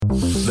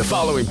The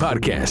following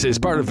podcast is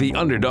part of the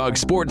Underdog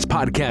Sports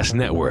Podcast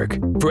Network.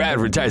 For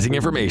advertising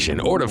information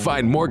or to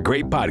find more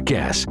great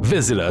podcasts,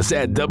 visit us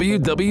at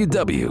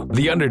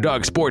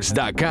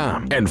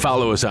www.theunderdogsports.com and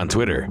follow us on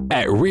Twitter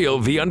at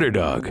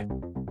RealTheUnderdog.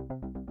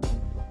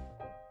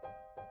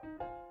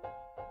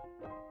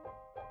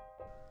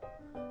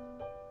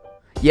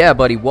 Yeah,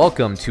 buddy,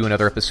 welcome to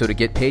another episode of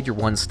Get Paid, your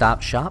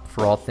one-stop shop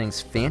for all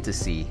things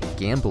fantasy,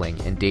 gambling,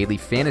 and daily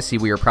fantasy.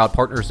 We are proud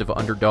partners of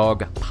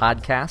Underdog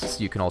Podcasts.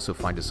 You can also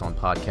find us on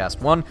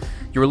Podcast One.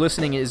 You're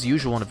listening, as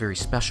usual, on a very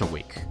special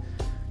week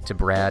to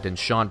Brad and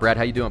Sean. Brad,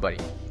 how you doing, buddy?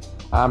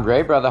 I'm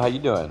great, brother. How you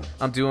doing?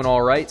 I'm doing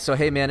all right. So,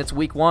 hey, man, it's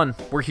week one.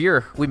 We're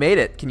here. We made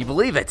it. Can you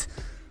believe it?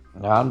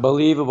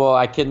 Unbelievable.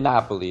 I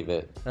cannot believe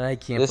it. I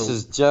can't This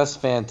is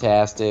just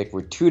fantastic.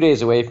 We're 2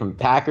 days away from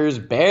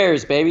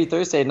Packers-Bears, baby,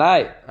 Thursday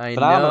night. I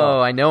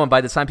know. And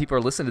by the time people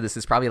are listening to this,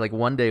 it's probably like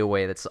 1 day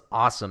away. That's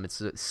awesome.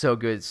 It's so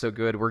good, so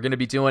good. We're going to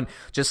be doing,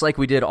 just like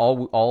we did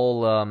all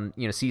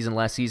last season,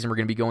 we're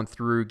going to be going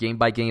through game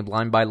by game,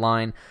 line by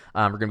line.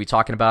 We're going to be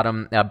talking about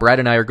them. Brad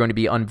and I are going to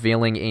be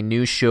unveiling a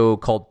new show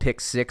called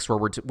Pick Six, where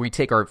we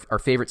take our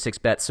favorite six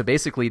bets. So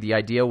basically, the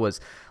idea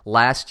was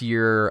last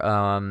year,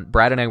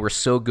 Brad and I were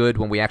so good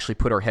when we actually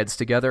put our heads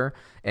together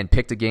and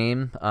picked a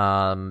game.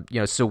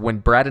 So when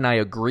Brad and I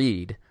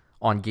agreed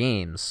on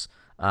games,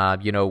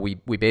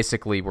 we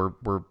basically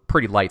were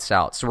pretty lights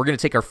out. So we're going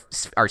to take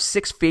our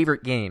six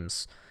favorite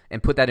games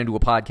and put that into a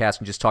podcast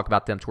and just talk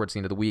about them towards the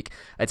end of the week.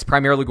 It's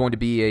primarily going to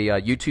be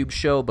a YouTube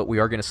show, but we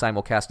are going to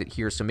simulcast it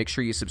here, so make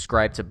sure you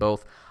subscribe to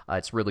both.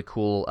 It's really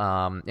cool.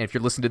 And if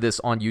you're listening to this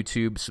on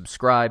YouTube,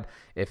 subscribe.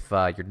 If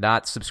you're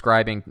not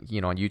subscribing,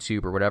 on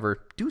YouTube or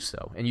whatever, do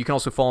so. And you can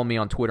also follow me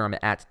on Twitter. I'm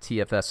at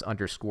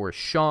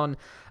TFS_Sean.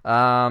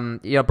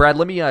 Brad,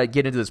 let me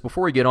get into this.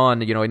 Before we get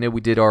on, I know we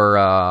did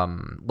our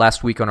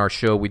last week on our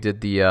show, we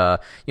did the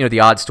the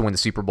odds to win the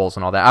Super Bowls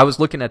and all that. I was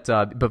looking at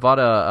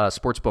Bovada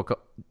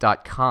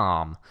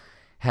Sportsbook.com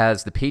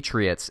has the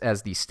Patriots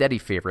as the steady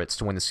favorites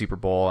to win the Super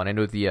Bowl, and I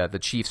know the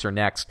Chiefs are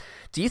next.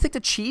 Do you think the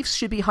Chiefs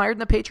should be higher than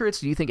the Patriots?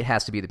 Or do you think it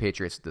has to be the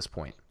Patriots at this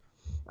point?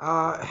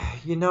 I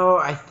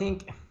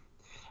think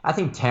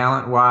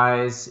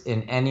talent-wise,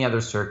 in any other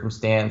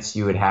circumstance,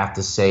 you would have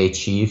to say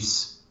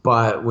Chiefs.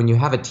 But when you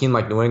have a team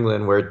like New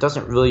England, where it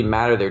doesn't really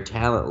matter their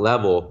talent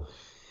level,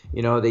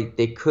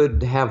 they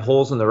could have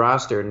holes in the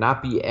roster and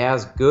not be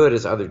as good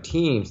as other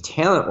teams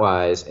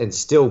talent-wise and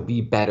still be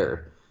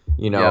better.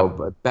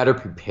 Better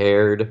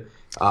prepared,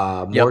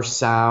 more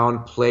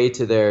sound, play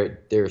to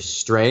their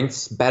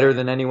strengths better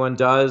than anyone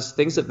does.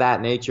 Things of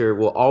that nature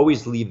will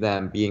always leave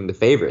them being the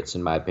favorites,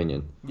 in my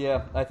opinion.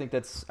 Yeah, I think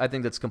that's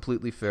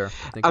completely fair.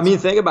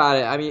 Think about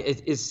it.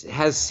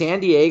 Has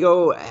San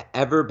Diego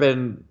ever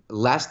been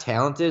less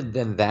talented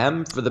than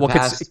them for the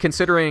past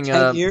considering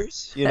 10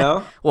 years?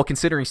 Well,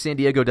 considering San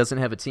Diego doesn't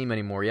have a team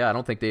anymore, yeah, I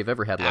don't think they've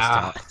ever had less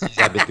talent.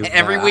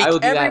 Every week you do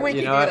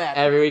that.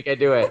 Every week I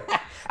do it.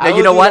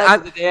 You know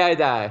what? The day I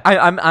die.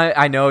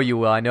 I know you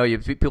will. I know you.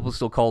 People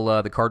still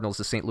call the Cardinals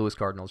the St. Louis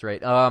Cardinals,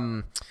 right?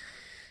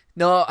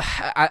 No,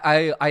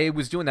 I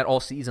was doing that all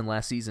season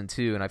last season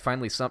too, and I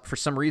finally for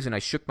some reason I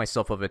shook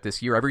myself of it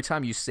this year. Every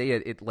time you say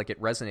it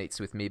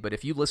resonates with me. But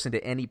if you listen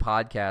to any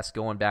podcast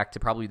going back to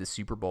probably the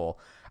Super Bowl,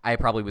 I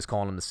probably was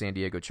calling them the San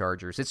Diego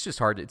Chargers. It's just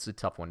hard. It's a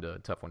tough one to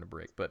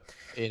break. But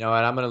you know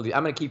what? I'm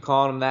gonna keep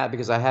calling them that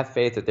because I have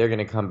faith that they're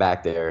gonna come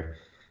back there.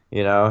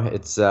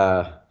 It's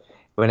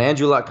when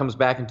Andrew Luck comes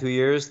back in 2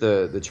 years,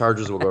 the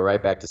Chargers will go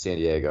right back to San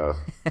Diego.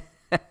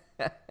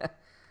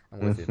 I'm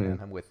with it, man.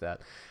 I'm with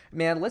that.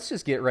 Man, let's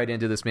just get right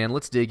into this, man.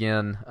 Let's dig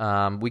in.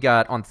 We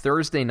got on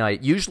Thursday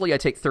night. Usually I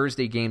take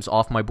Thursday games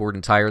off my board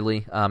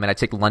entirely, and I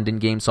take London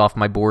games off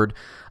my board.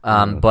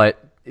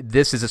 But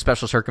this is a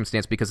special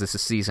circumstance because it's a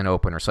season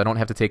opener, so I don't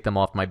have to take them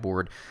off my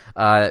board.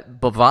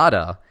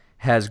 Bovada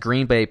has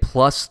Green Bay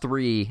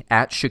 +3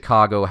 at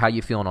Chicago. How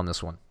you feeling on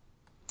this one?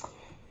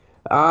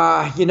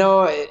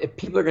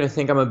 People are going to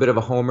think I'm a bit of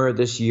a homer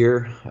this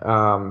year,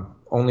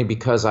 only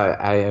because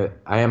I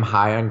am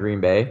high on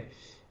Green Bay.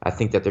 I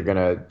think that they're going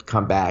to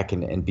come back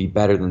and be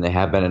better than they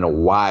have been in a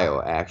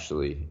while,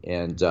 actually.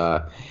 And,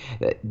 the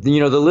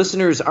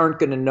listeners aren't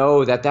going to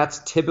know that that's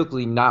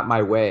typically not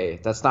my way.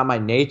 That's not my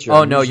nature.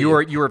 Oh, no, you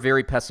are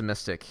very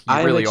pessimistic. You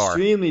really are. I'm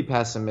extremely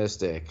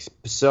pessimistic.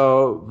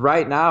 So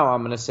right now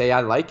I'm going to say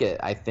I like it.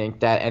 I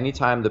think that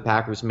anytime the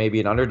Packers may be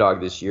an underdog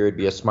this year, it'd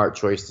be a smart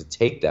choice to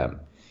take them.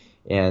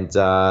 And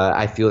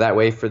I feel that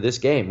way for this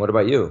game. What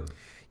about you?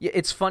 Yeah,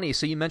 it's funny.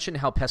 So you mentioned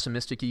how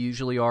pessimistic you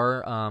usually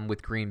are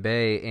with Green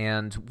Bay,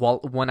 and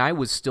when I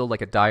was still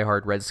like a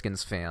diehard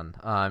Redskins fan,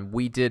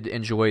 we did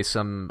enjoy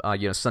some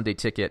Sunday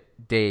ticket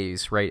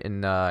days, right,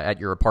 in at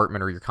your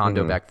apartment or your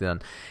condo back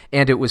then.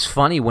 And it was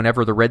funny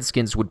whenever the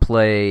Redskins would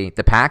play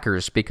the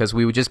Packers because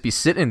we would just be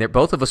sitting there.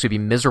 Both of us would be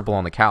miserable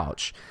on the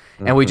couch,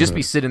 and we'd just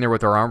be sitting there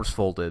with our arms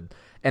folded.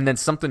 And then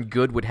something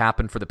good would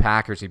happen for the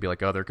Packers, and you'd be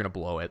like, "Oh, they're going to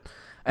blow it."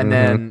 And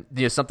then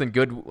something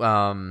good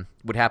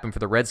would happen for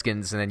the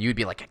Redskins, and then you'd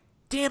be like,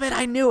 damn it,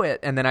 I knew it.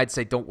 And then I'd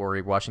say, don't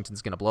worry,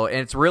 Washington's going to blow it.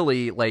 And it's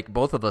really like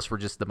both of us were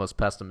just the most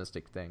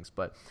pessimistic things.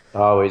 But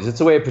always,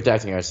 it's a way of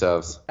protecting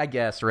ourselves. I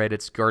guess, right?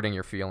 It's guarding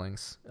your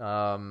feelings.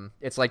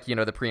 It's like,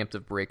 the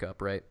preemptive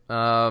breakup, right?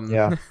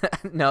 Yeah.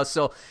 No,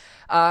 so,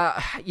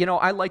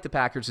 I like the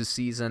Packers this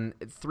season.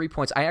 3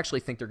 points. I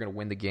actually think they're going to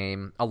win the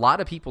game. A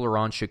lot of people are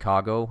on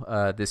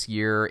Chicago this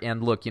year.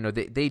 And look,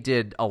 they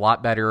did a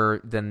lot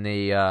better than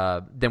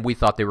we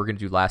thought they were going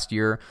to do last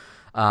year.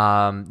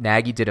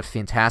 Nagy did a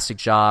fantastic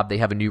job. They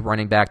have a new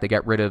running back. They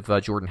got rid of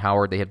Jordan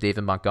Howard. They have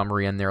David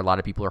Montgomery in there. A lot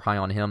of people are high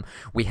on him.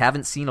 We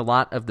haven't seen a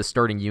lot of the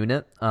starting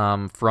unit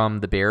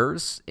from the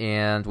Bears,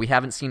 and we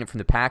haven't seen it from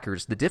the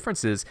Packers. The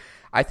difference is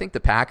I think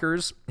the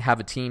Packers have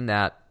a team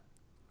that,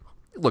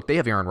 look, they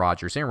have Aaron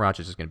Rodgers. Aaron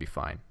Rodgers is going to be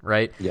fine,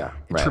 right? Yeah.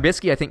 Right.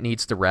 Trubisky, I think,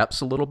 needs the reps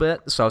a little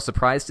bit, so I was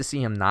surprised to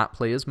see him not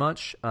play as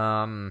much.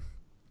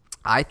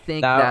 I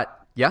think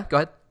yeah, go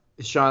ahead.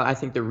 Sean, I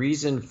think the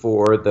reason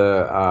for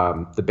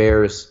the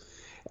Bears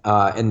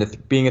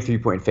and being a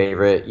 3-point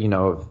favorite,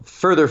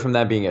 further from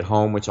them being at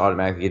home, which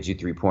automatically gives you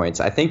 3 points,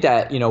 I think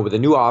that, with a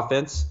new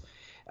offense,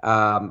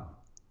 the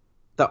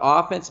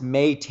offense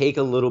may take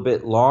a little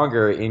bit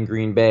longer in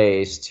Green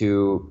Bay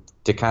to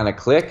kind of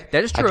click.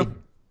 That is true.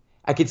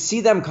 I could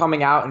see them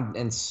coming out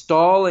and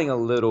stalling a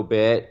little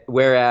bit,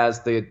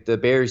 whereas the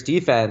Bears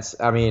defense,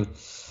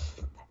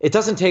 it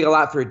doesn't take a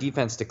lot for a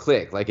defense to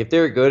click. Like, if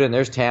they're good and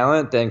there's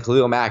talent, then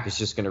Khalil Mack is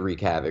just going to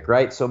wreak havoc,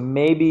 right? So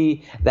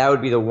maybe that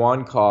would be the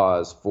one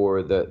cause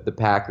for the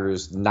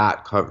Packers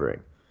not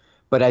covering.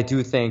 But I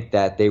do think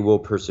that they will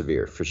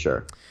persevere for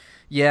sure.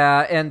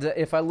 Yeah, and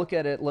if I look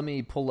at it, let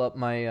me pull up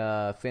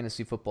my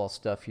fantasy football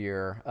stuff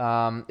here.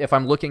 If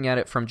I'm looking at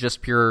it from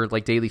just pure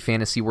daily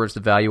fantasy, where's the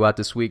value at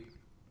this week?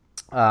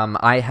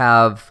 I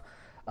have...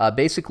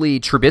 basically,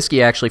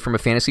 Trubisky, actually, from a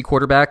fantasy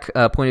quarterback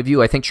point of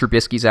view, I think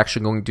Trubisky's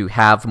actually going to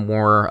have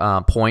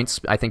more points.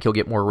 I think he'll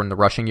get more in the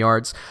rushing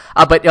yards.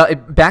 But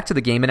back to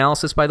the game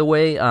analysis, by the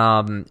way,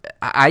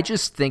 I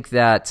just think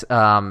that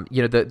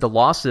the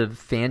loss of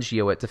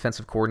Fangio at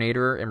defensive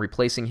coordinator and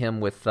replacing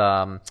him with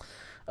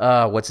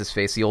what's his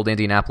face, the old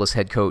Indianapolis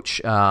head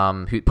coach,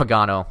 Chuck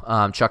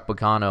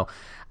Pagano.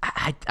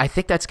 I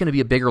think that's going to be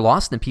a bigger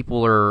loss than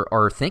people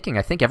are thinking.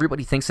 I think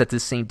everybody thinks that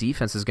this same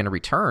defense is going to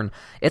return.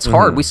 It's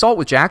hard. We saw it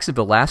with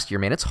Jacksonville last year,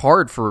 man. It's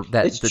hard for top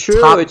dog to stay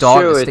on top.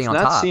 It's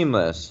not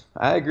seamless.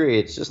 I agree.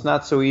 It's just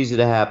not so easy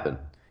to happen.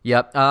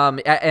 Yep.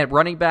 At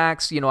running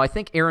backs, I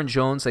think Aaron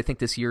Jones,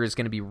 this year is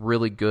going to be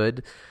really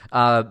good.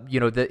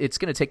 It's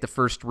going to take the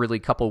first really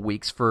couple of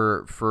weeks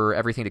for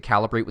everything to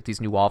calibrate with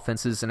these new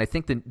offenses. And I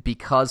think that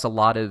because a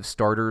lot of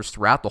starters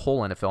throughout the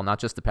whole NFL, not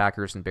just the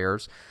Packers and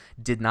Bears,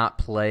 did not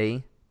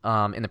play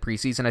in the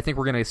preseason, I think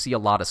we're going to see a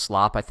lot of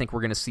slop. I think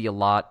we're going to see a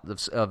lot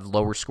of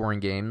lower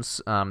scoring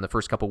games the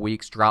first couple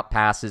weeks, drop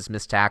passes,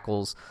 missed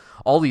tackles,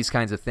 all these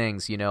kinds of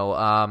things,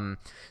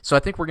 So I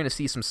think we're going to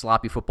see some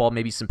sloppy football,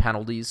 maybe some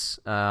penalties,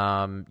 a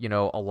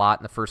lot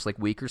in the first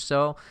week or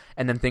so,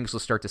 and then things will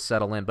start to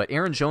settle in. But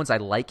Aaron Jones, I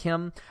like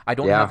him. I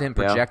don't have him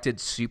projected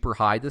super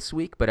high this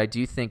week, but I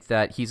do think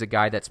that he's a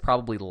guy that's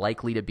probably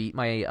likely to beat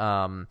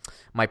my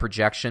my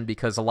projection,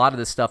 because a lot of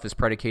this stuff is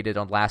predicated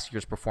on last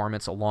year's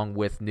performance along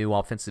with new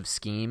offensive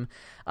scheme.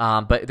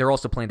 But they're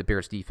also playing the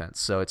Bears defense,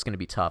 so it's going to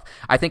be tough.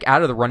 I think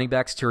out of the running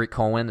backs, Terry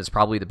Cohen is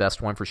probably the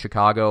best one for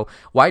Chicago.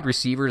 Wide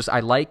receivers, I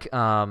like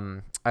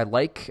Davante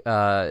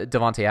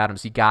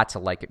Adams. You got to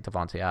like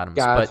Davante Adams.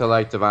 Got to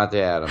like Davante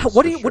Adams.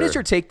 What is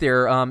your take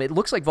there? It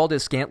looks like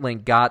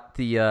Valdez-Scantling got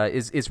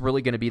is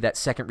really going to be that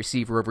second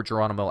receiver over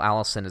Geronimo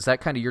Allison. Is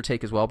that kind of your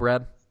take as well,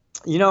 Brad?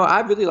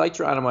 I really like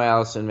Geronimo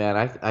Allison, man.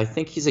 I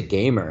think he's a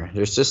gamer.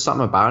 There's just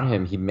something about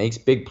him. He makes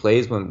big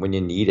plays when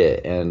you need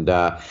it. And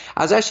I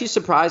was actually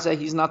surprised that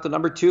he's not the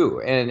number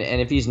 2. And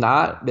if he's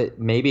not,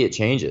 maybe it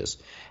changes.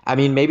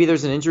 Maybe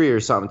there's an injury or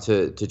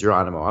something to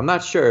Geronimo. I'm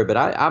not sure, but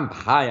I'm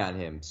high on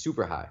him,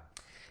 super high.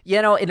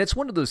 And it's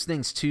one of those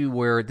things, too,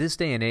 where this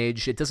day and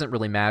age, it doesn't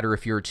really matter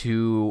if you're a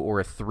 2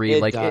 or a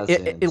 3. Like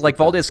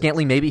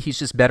Valdez-Scantling, maybe he's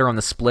just better on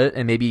the split,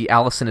 and maybe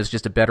Allison is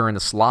just a better in the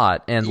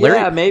slot. And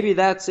maybe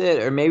that's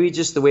it. Or maybe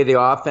just the way the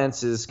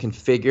offense is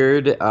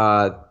configured,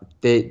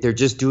 they're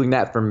just doing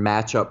that for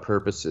matchup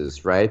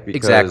purposes, right?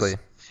 Exactly.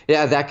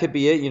 Yeah, that could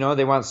be it.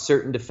 They want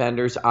certain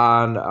defenders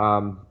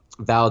on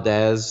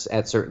Valdez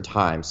at certain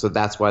times, so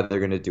that's why they're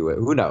going to do it.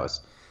 Who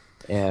knows?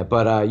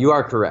 But you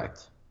are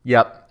correct.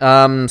 Yep.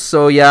 I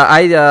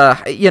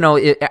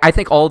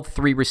think all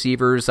 3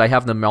 receivers, I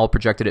have them all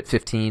projected at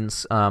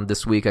 15s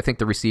this week. I think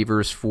the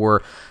receivers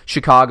for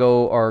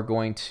Chicago are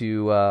going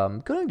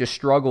to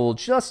struggle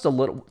just a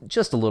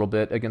little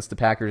bit against the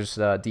Packers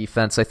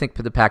defense. I think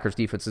the Packers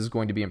defense is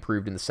going to be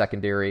improved in the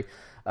secondary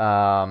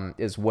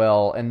as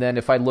well. And then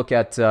if I look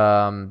at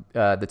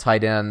the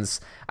tight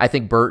ends, I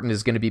think Burton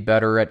is going to be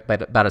better at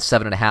about a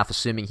 7.5,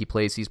 assuming he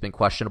plays. He's been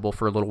questionable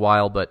for a little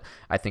while, but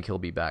I think he'll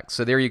be back.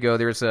 So there you go.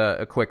 There's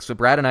a quick. So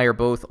Brad and I are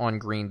both on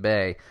Green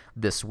Bay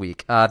this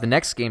week. The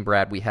next game,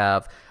 Brad, we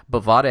have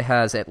Bovada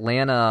has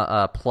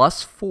Atlanta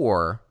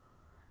 +4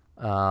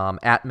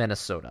 at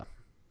Minnesota.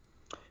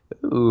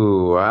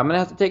 Ooh, I'm gonna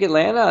have to take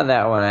Atlanta on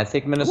that one. I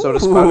think Minnesota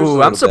sputters a Ooh,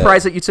 little I'm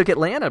surprised bit. that you took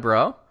Atlanta,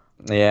 bro.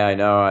 Yeah, I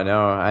know,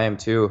 I am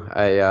too.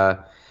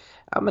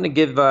 I'm gonna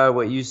give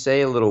what you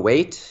say a little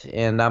weight,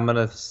 and I'm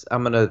gonna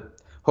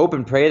hope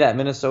and pray that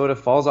Minnesota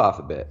falls off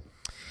a bit.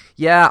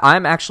 Yeah,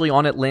 I'm actually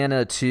on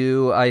Atlanta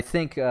too. I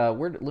think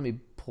let me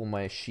pull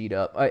my sheet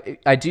up.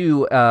 I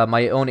do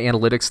my own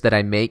analytics that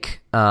I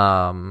make,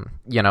 and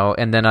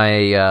then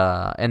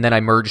I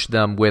merge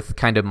them with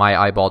kind of my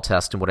eyeball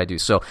test and what I do.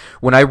 So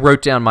when I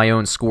wrote down my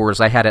own scores,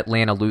 I had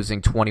Atlanta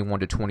losing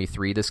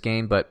 21-23 this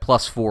game, but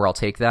 +4, I'll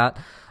take that.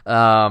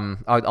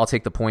 I'll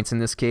take the points in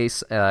this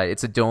case.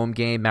 It's a dome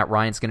game. Matt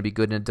Ryan's going to be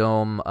good in a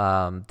dome.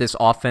 This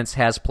offense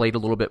has played a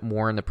little bit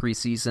more in the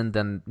preseason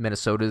than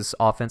Minnesota's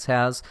offense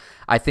has.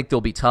 I think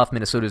they'll be tough.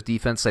 Minnesota's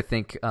defense, I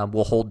think,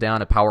 will hold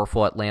down a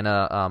powerful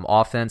Atlanta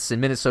offense,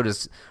 and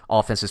Minnesota's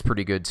offense is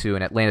pretty good too.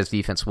 And Atlanta's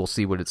defense, we'll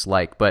see what it's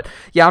like. But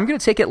yeah, I'm going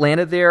to take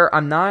Atlanta there.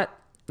 I'm not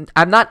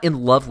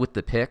in love with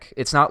the pick.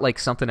 It's not like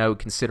something I would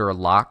consider a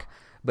lock,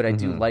 but I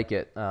do like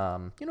it,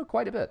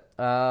 quite a bit.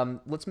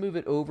 Let's move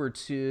it over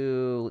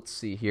to, let's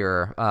see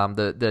here,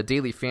 the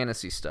daily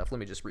fantasy stuff. Let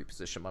me just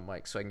reposition my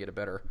mic so I can get a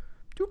better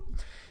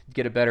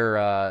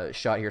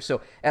shot here.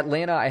 So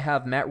Atlanta, I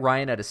have Matt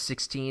Ryan at a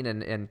 16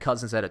 and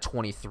Cousins at a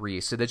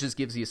 23. So that just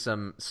gives you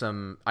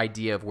some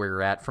idea of where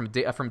you're at. From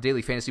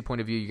daily fantasy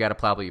point of view, you got to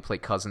probably play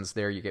Cousins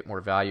there. You get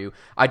more value.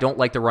 I don't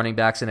like the running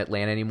backs in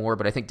Atlanta anymore,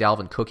 but I think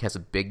Dalvin Cook has a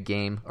big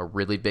game, a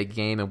really big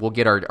game, and we'll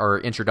get our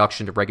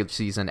introduction to regular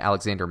season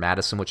Alexander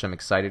Mattison, which I'm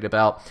excited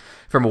about.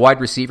 From a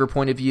wide receiver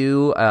point of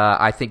view,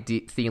 I think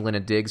Thielen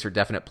and Diggs are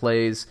definite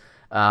plays.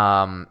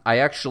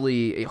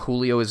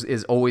 Julio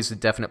is always a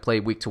definite play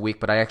week to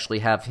week, but I actually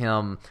have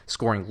him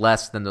scoring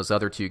less than those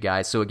other two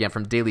guys. So again,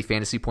 from daily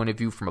fantasy point of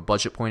view, from a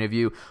budget point of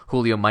view,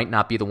 Julio might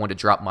not be the one to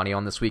drop money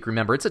on this week.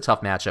 Remember, it's a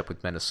tough matchup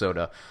with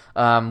Minnesota.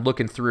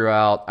 Looking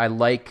throughout, I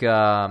like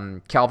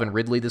Calvin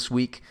Ridley this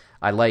week.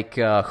 I like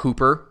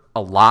Hooper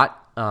a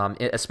lot,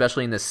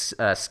 especially in this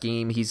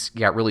scheme. He's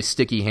got really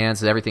sticky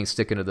hands, and everything's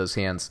sticking to those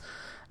hands.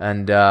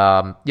 And,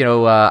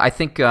 I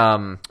think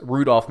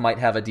Rudolph might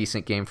have a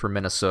decent game for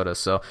Minnesota.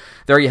 So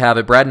there you have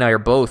it. Brad and I are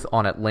both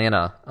on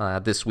Atlanta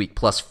this week,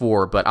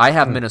 +4. But I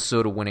have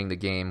Minnesota winning the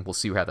game. We'll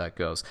see how that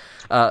goes.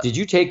 Did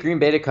you take Green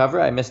Bay to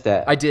cover? I missed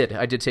that. I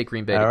did take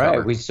Green Bay to cover.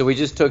 All right. So we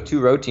just took 2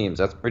 road teams.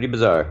 That's pretty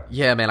bizarre.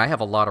 Yeah, man, I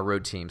have a lot of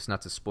road teams,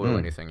 not to spoil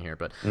anything here.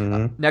 But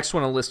next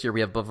one on the list here, we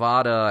have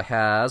Bovada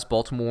has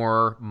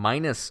Baltimore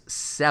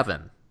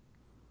 -7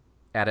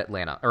 at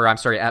Atlanta. Or, I'm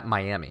sorry, at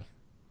Miami.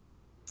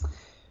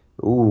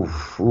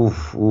 Oof.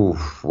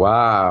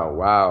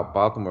 Wow.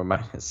 Baltimore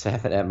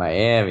 -7 at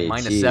Miami.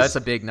 -7, Jeez. that's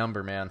a big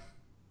number, man.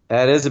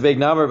 That is a big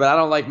number, but I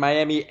don't like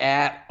Miami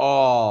at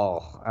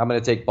all. I'm going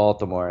to take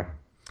Baltimore.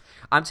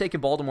 I'm taking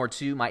Baltimore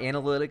too. My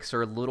analytics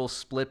are a little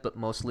split, but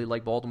mostly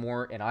like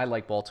Baltimore, and I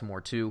like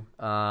Baltimore too.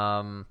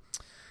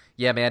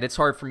 Yeah, man, it's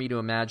hard for me to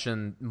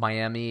imagine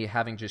Miami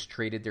having just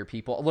traded their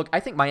people. Look,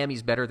 I think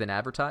Miami's better than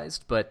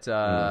advertised, but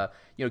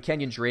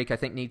Kenyon Drake, I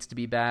think, needs to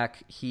be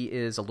back. He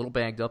is a little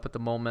banged up at the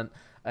moment.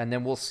 And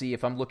then we'll see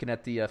if I'm looking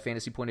at the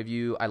fantasy point of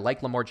view. I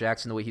like Lamar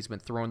Jackson, the way he's been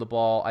throwing the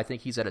ball. I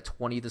think he's at a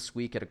 20 this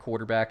week at a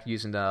quarterback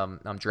using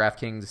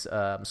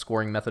DraftKings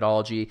scoring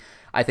methodology.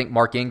 I think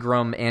Mark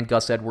Ingram and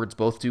Gus Edwards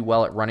both do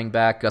well at running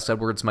back. Gus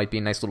Edwards might be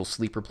a nice little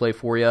sleeper play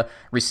for you.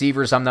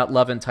 Receivers, I'm not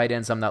loving. Tight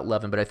ends, I'm not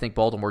loving. But I think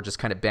Baltimore just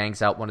kind of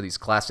bangs out one of these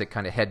classic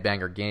kind of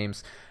headbanger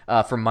games.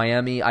 From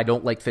Miami, I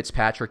don't like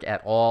Fitzpatrick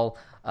at all.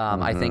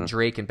 I think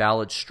Drake and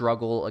Ballard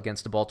struggle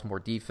against the Baltimore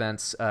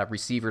defense.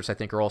 Receivers, I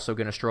think, are also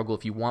going to struggle.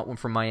 If you want one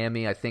from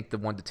Miami, I think the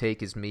one to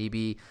take is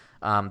maybe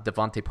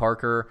Devontae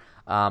Parker.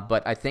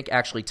 But I think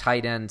actually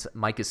tight end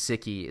Mike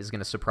Gesicki is going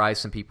to surprise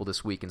some people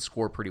this week and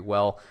score pretty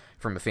well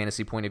from a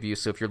fantasy point of view.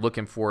 So if you're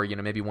looking for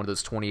maybe one of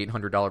those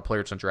 $2,800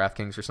 players on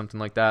DraftKings or something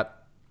like that,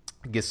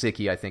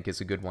 Gesicki, I think, is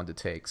a good one to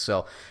take.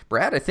 So,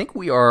 Brad, I think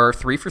we are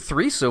 3 for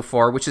 3 so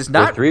far, which is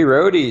not... We're 3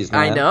 roadies,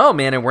 man. I know,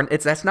 man, and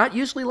that's not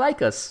usually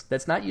like us.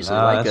 That's not usually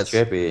like that's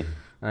us. Trippy.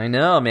 I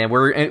know, man.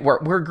 We're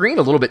agreeing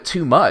a little bit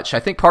too much. I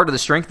think part of the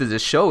strength of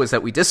this show is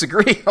that we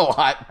disagree a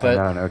lot.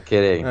 But no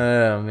kidding.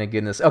 Oh, my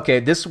goodness. Okay,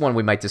 this one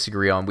we might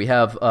disagree on. We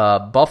have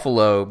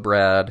Buffalo,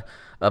 Brad.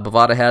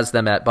 Bovada has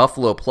them at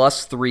Buffalo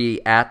 +3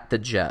 at the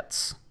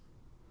Jets.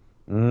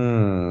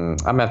 I'm going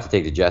to have to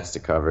take the Jets to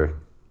cover.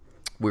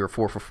 We were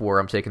 4 for 4.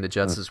 I'm taking the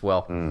Jets as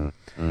well.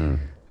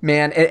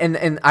 Man,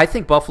 and I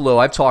think Buffalo,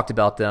 I've talked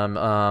about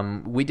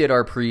them. We did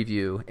our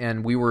preview,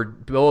 and we were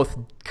both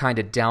kind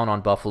of down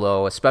on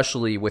Buffalo,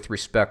 especially with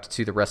respect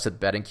to the rest of the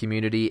betting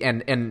community.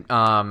 And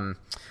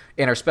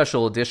in our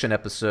special edition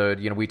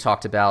episode, we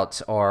talked about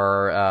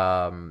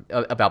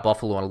about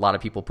Buffalo and a lot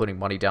of people putting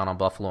money down on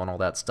Buffalo and all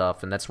that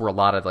stuff. And that's where a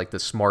lot of like the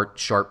smart,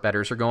 sharp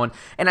bettors are going.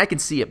 And I can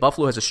see it.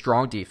 Buffalo has a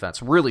strong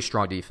defense, really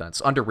strong defense,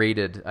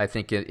 underrated, I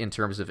think, in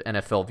terms of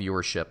NFL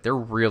viewership. They're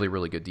really,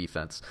 really good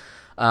defense.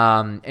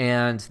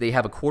 And they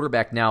have a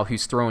quarterback now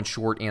who's throwing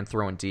short and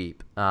throwing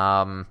deep.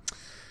 The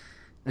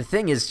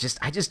thing is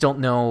I just don't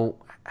know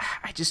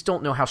I just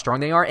don't know how strong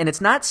they are. And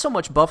it's not so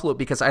much Buffalo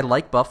because I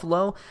like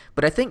Buffalo,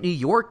 but I think New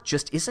York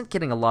just isn't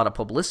getting a lot of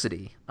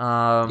publicity.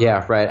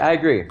 Yeah, right. I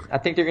agree. I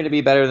think they're going to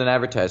be better than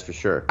advertised for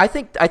sure. I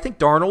think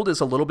Darnold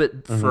is a little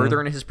bit further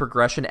in his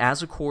progression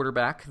as a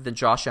quarterback than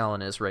Josh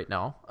Allen is right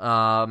now.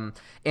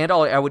 And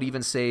I would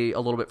even say a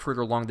little bit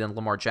further along than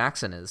Lamar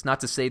Jackson is. Not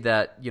to say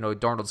that,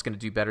 Darnold's going to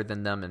do better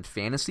than them in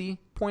fantasy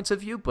points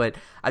of view, but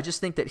I just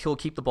think that he'll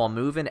keep the ball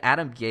moving.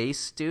 Adam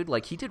Gase, dude,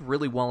 he did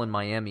really well in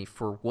Miami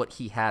for what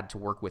he had to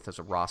work with as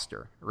a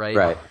roster, right?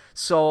 Right.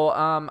 So,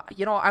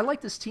 I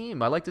like this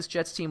team. I like this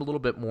Jets team a little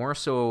bit more.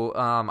 So,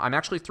 I'm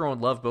actually throwing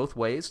love both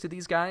ways to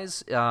these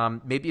guys.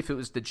 Maybe if it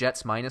was the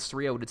Jets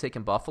 -3, I would have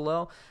taken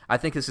Buffalo. I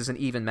think this is an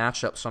even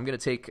matchup, so I'm going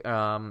to take,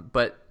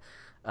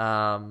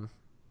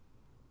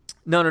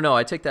 No.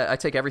 I take that. I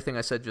take everything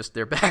I said just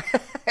there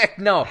back.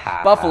 No,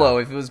 Buffalo.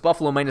 If it was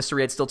Buffalo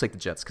 -3, I'd still take the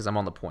Jets because I'm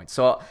on the point.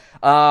 So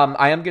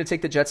I am going to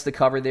take the Jets to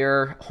cover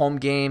their home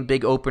game,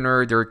 big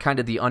opener. They're kind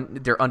of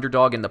they're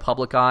underdog in the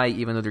public eye,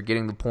 even though they're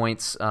getting the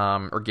points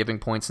or giving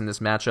points in this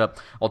matchup.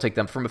 I'll take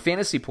them. From a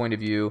fantasy point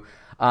of view,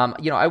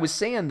 I was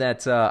saying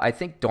that I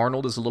think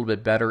Darnold is a little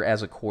bit better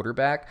as a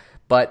quarterback,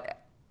 but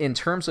in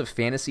terms of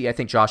fantasy, I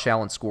think Josh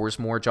Allen scores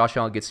more. Josh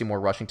Allen gets you more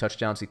rushing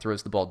touchdowns. He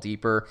throws the ball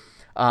deeper.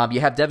 You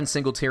have Devin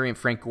Singletary and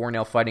Frank Gore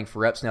now fighting for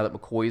reps now that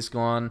McCoy's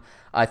gone.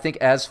 I think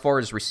as far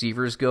as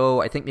receivers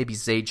go, I think maybe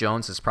Zay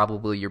Jones is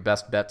probably your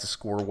best bet to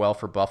score well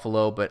for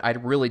Buffalo, but I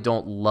really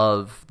don't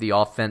love the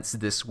offense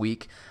this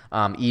week,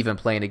 even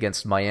playing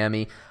against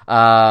Miami.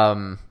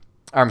 The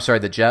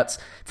Jets.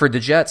 For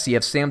the Jets, you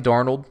have Sam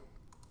Darnold.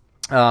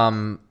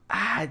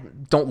 I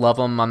don't love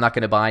him. I'm not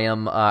going to buy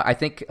him. I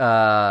think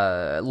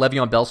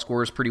Le'Veon Bell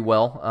scores pretty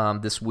well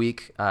this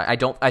week. I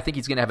think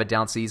he's going to have a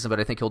down season, but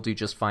I think he'll do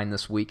just fine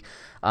this week.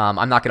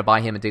 I'm not going to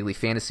buy him in daily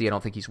fantasy. I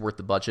don't think he's worth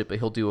the budget, but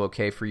he'll do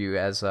okay for you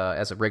as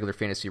a regular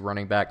fantasy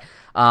running back.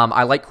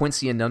 I like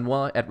Quincy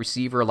Enunwa at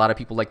receiver. A lot of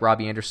people like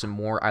Robbie Anderson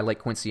more. I like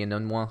Quincy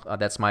Enunwa.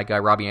 That's my guy.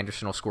 Robbie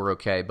Anderson will score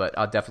okay, but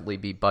I'll definitely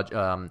be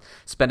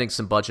spending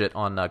some budget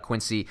on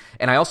Quincy.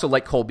 And I also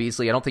like Cole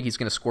Beasley. I don't think he's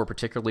going to score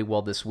particularly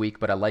well this week,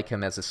 but I like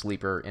him as a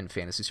sleeper in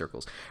fantasy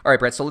circles. All right,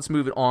 Brett, so let's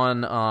move it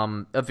on.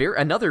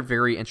 Another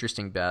very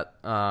interesting bet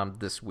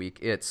this week.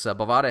 It's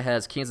Bovada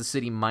has Kansas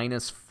City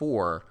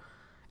 -4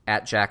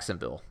 at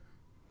Jacksonville.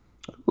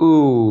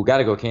 Ooh, got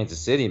to go Kansas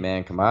City,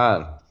 man. Come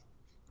on.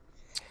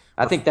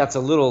 I think that's a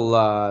little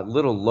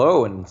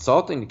low and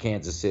insulting to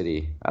Kansas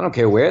City. I don't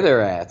care where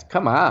they're at.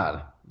 Come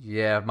on.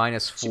 Yeah,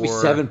 -4. Should be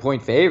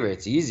 7-point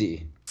favorites.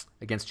 Easy.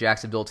 Against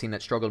Jacksonville, team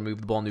that struggled to move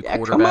the ball, new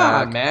quarterback. Come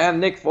on, man.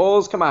 Nick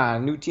Foles, come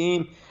on. New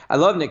team. I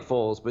love Nick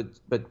Foles,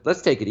 but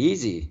let's take it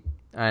easy.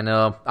 I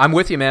know. I'm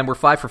with you, man. We're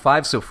 5 for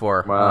 5 so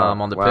far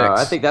on the picks.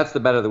 I think that's the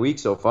bet of the week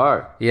so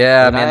far.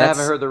 Yeah, man. I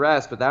haven't heard the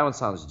rest, but that one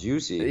sounds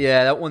juicy.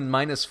 Yeah, that one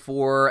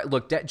 -4.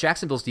 Look,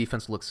 Jacksonville's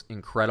defense looks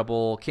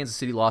incredible. Kansas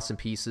City lost in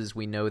pieces.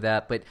 We know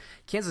that. But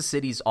Kansas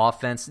City's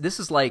offense,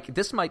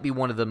 this might be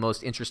one of the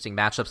most interesting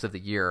matchups of the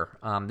year.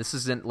 This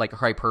isn't like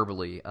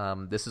hyperbole.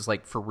 This is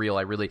like for real.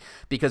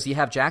 Because you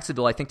have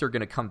Jacksonville, I think they're going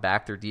to come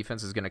back. Their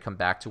defense is going to come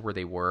back to where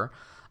they were.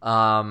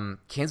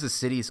 Kansas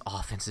City's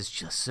offense is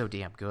just so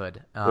damn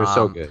good. They're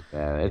so good,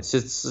 man. It's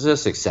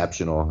just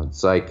exceptional.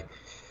 It's like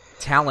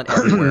talent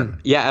everywhere.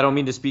 Yeah, I don't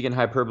mean to speak in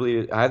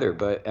hyperbole either,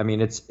 but I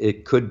mean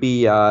it could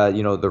be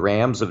the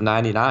Rams of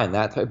 '99,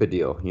 that type of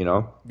deal.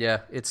 Yeah,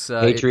 it's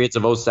Patriots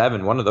of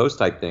 '07, one of those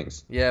type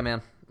things. Yeah,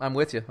 man. I'm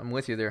with you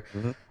there.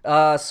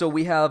 Mm-hmm. So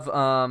we have,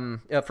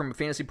 from a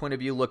fantasy point of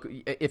view, look,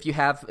 if you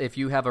have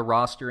a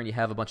roster and you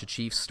have a bunch of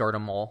Chiefs, start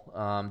them all.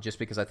 Just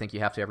because I think you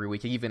have to every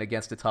week, even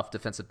against a tough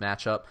defensive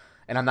matchup.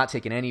 And I'm not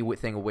taking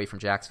anything away from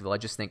Jacksonville. I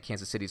just think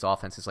Kansas City's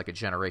offense is like a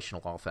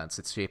generational offense.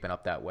 It's shaping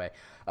up that way.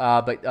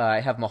 But I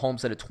have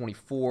Mahomes at a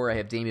 24. I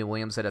have Damian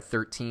Williams at a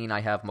 13.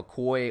 I have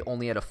McCoy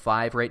only at a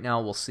 5 right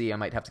now. We'll see. I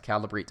might have to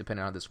calibrate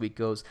depending on how this week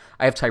goes.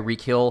 I have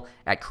Tyreek Hill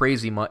at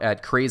crazy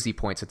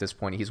points at this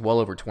point. He's well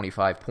over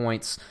 25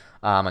 points.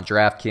 On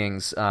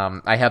DraftKings.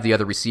 I have the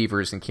other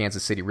receivers in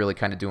Kansas City really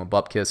kind of doing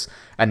bupkis.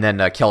 And then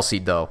Kelsey,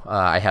 though,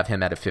 I have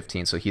him at a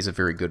 15, so he's a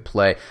very good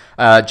play.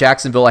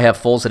 Jacksonville, I have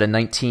Foles at a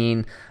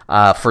 19,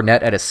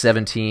 Fournette at a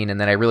 17, and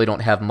then I really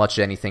don't have much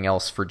anything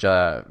else for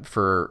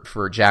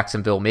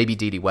Jacksonville. Maybe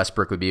Dede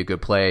Westbrook would be a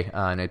good play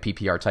in a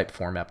PPR-type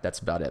format. That's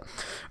about it.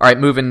 All right,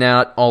 moving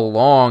that all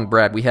along,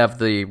 Brad, we have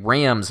the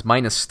Rams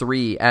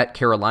 -3 at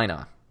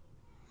Carolina.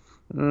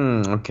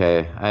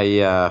 Okay.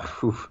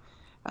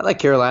 I like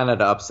Carolina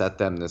to upset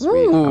them this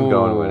week. I'm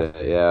going with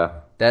it, yeah.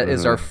 That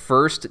is our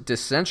first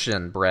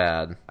dissension,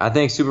 Brad. I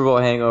think Super Bowl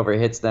hangover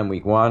hits them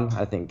week 1.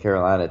 I think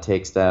Carolina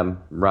takes them.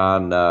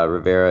 Ron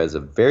Rivera is a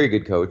very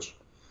good coach.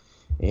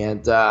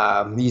 And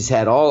he's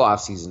had all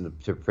offseason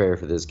to prepare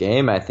for this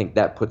game. I think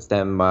that puts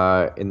them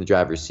in the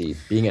driver's seat,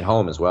 being at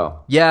home as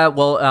well. Yeah,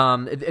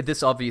 well,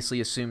 this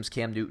obviously assumes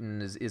Cam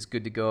Newton is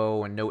good to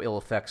go and no ill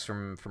effects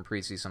from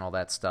preseason and all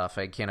that stuff.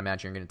 I can't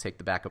imagine you're going to take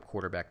the backup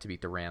quarterback to beat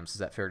the Rams. Is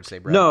that fair to say,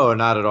 Brad? No,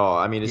 not at all.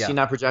 I mean, is he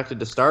not projected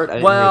to start?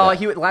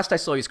 Last I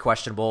saw, he's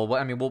questionable.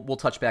 I mean, we'll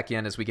touch back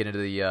in as we get into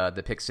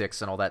the pick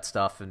six and all that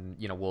stuff, and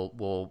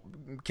we'll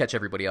catch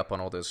everybody up on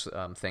all those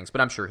things,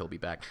 but I'm sure he'll be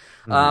back.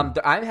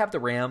 I have the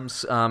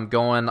Rams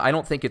going. I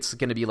don't think it's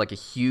going to be like a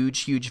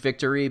huge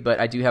victory, but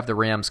I do have the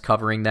Rams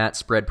covering that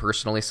spread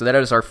personally. So that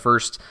is our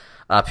first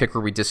pick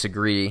where we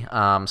disagree.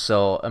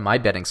 So my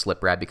betting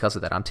slip, Brad, because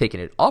of that, I'm taking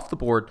it off the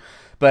board.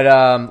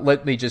 But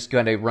let me just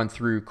kind of run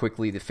through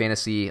quickly the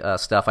fantasy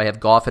stuff. I have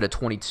Goff at a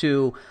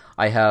 22.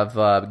 I have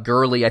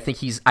Gurley. I think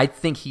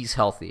he's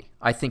healthy.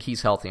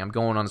 I'm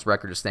going on his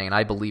record as saying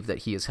I believe that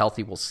he is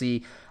healthy. We'll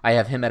see. I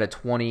have him at a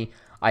 20.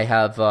 I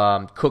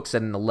have Cooks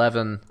at an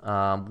 11,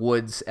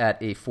 Woods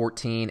at a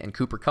 14, and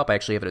Cooper Kupp I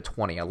actually have at a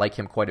 20. I like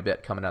him quite a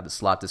bit coming out of the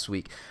slot this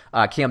week.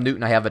 Cam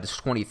Newton I have at a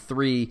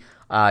 23.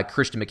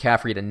 Christian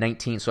McCaffrey at a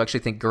 19, so I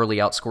actually think Gurley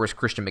outscores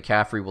Christian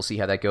McCaffrey. We'll see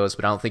how that goes,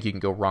 but I don't think you can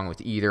go wrong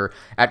with either.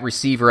 At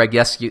receiver, I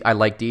guess I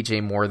like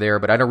DJ Moore there,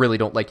 but I really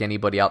don't like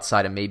anybody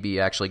outside of maybe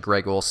actually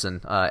Greg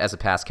Olsen as a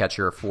pass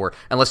catcher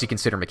unless you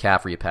consider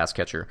McCaffrey a pass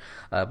catcher.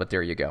 But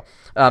there you go.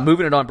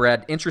 Moving it on,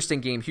 Brad. Interesting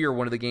game here.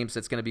 One of the games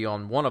that's going to be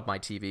on one of my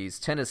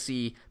TVs.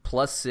 Tennessee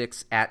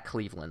 +6 at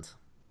Cleveland.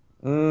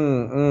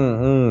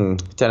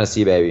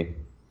 Tennessee, baby.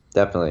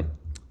 Definitely.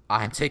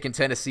 I'm taking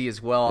Tennessee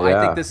as well.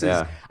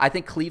 Yeah, I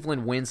think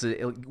Cleveland wins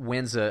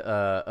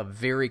a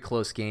very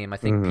close game. I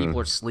think people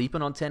are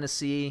sleeping on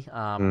Tennessee.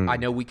 I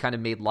know we kind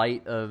of made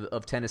light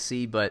of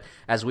Tennessee, but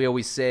as we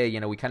always say,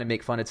 we kind of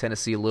make fun of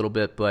Tennessee a little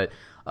bit, but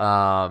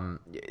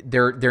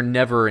they're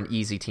never an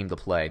easy team to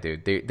play,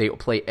 dude. They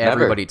play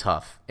everybody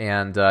tough,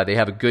 and they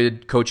have a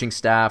good coaching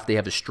staff. They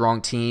have a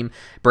strong team.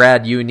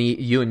 Brad, you and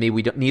me,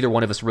 neither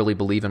one of us really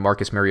believe in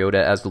Marcus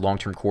Mariota as the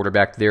long-term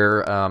quarterback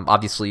there.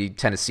 Obviously,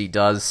 Tennessee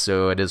does,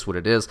 so it is what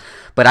it is.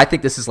 But I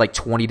think this is like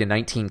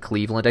 20-19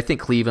 Cleveland. I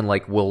think Cleveland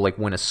will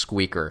win a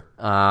squeaker.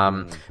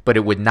 But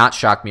it would not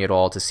shock me at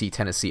all to see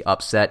Tennessee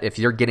upset if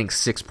you're getting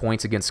 6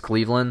 points against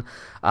Cleveland.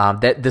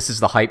 This is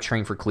the hype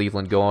train for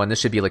Cleveland going. This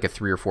should be like a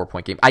 3 or 4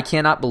 point game. I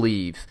cannot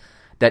believe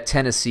that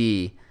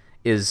Tennessee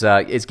is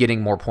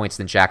getting more points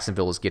than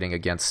Jacksonville is getting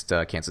against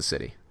Kansas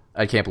City.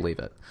 I can't believe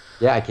it.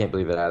 Yeah, I can't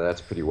believe it either. That's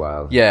pretty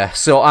wild. Yeah,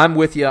 so I'm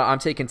with you. I'm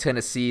taking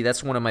Tennessee.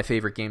 That's one of my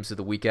favorite games of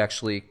the week,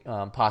 actually.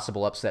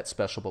 Possible upset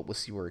special, but we'll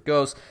see where it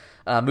goes.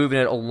 Moving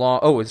it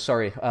along. Oh,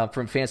 sorry.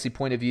 From fantasy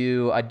point of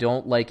view, I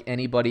don't like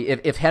anybody.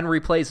 If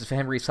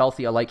Henry's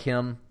healthy, I like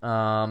him.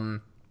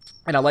 And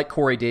I like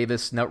Corey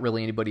Davis. Not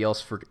really anybody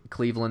else for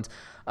Cleveland.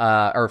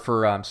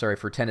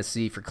 For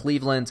Tennessee. For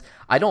Cleveland,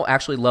 I don't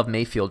actually love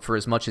Mayfield for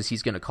as much as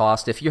he's going to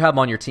cost. If you have him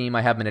on your team,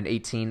 I have him at an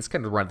 18. It's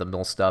kind of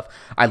run-of-the-mill stuff.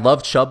 I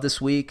love Chubb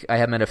this week. I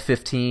have him at a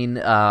 15.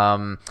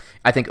 I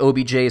think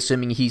OBJ,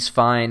 assuming he's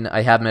fine,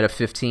 I have him at a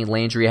 15.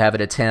 Landry, I have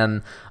it at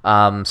 10.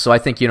 So I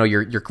think,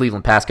 your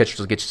Cleveland pass catchers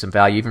will get you some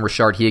value. Even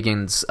Rashard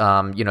Higgins,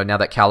 now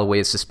that Callaway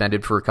is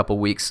suspended for a couple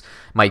weeks,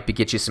 might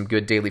get you some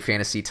good daily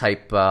fantasy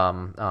type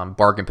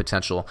bargain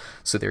potential.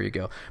 So there you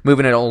go.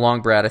 Moving it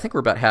along, Brad. I think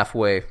we're about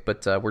halfway,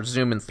 but we're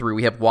zooming through.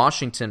 We have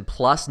Washington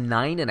plus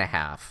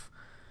 9.5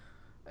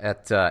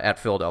 at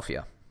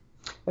Philadelphia.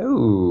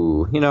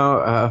 Ooh,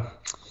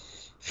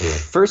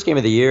 first game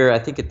of the year, I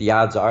think the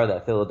odds are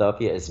that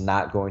Philadelphia is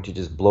not going to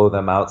just blow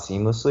them out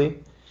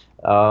seamlessly.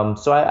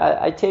 So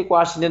I take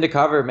Washington to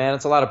cover, man.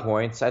 It's a lot of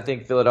points. I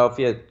think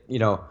Philadelphia,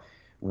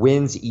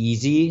 wins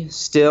easy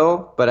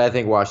still, but I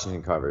think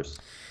Washington covers.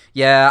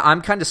 Yeah,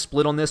 I'm kind of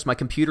split on this. My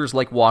computer's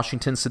like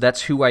Washington, so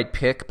that's who I'd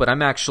pick, but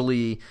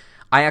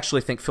I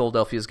actually think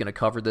Philadelphia is going to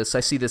cover this.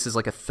 I see this as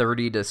like a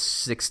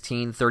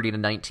 30-16,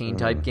 30-19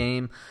 type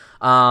game.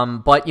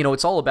 But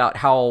it's all about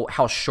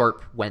how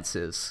sharp Wentz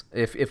is.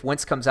 If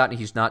Wentz comes out and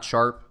he's not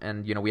sharp,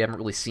 and we haven't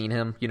really seen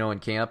him, in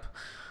camp,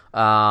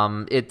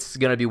 it's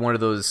going to be one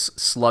of those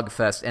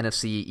slugfest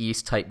NFC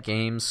East type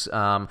games.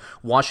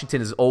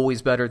 Washington is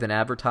always better than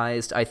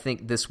advertised. I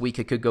think this week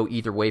it could go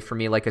either way for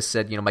me. Like I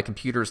said, my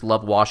computers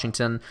love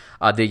Washington.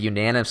 They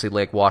unanimously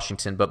like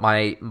Washington, but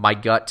my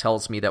gut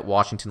tells me that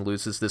Washington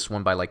loses this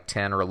one by like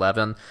 10 or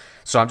 11.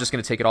 So I'm just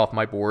going to take it off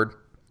my board.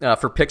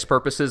 For picks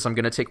purposes, I'm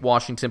going to take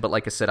Washington, but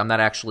like I said, I'm not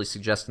actually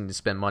suggesting to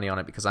spend money on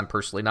it because I'm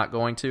personally not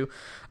going to.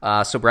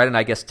 So Brad and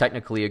I guess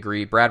technically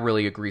agree. Brad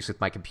really agrees with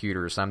my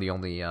computers. I'm the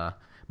only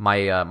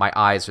my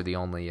eyes are the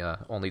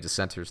only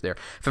dissenters there.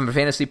 From a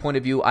fantasy point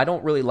of view, I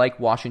don't really like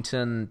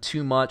Washington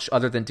too much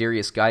other than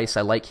Darius Geis.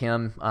 I like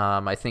him.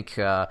 I think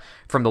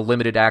from the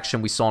limited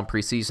action we saw in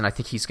preseason, I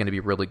think he's going to be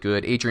really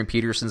good. Adrian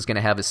Peterson's going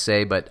to have his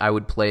say, but I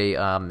would play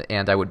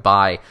and I would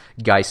buy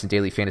Geis in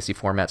daily fantasy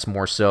formats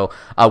more so.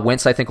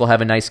 Wentz, I think, will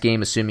have a nice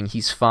game, assuming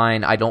he's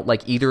fine. I don't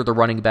like either of the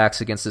running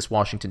backs against this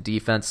Washington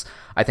defense.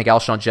 I think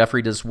Alshon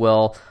Jeffrey does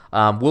well.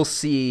 We'll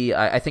see.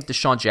 I think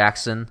Deshaun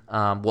Jackson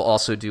will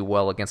also do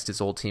well against his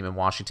old team in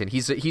Washington.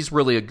 He's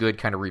really a good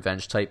kind of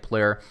revenge type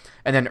player.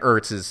 And then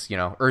Ertz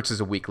is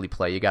a weekly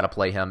play. You got to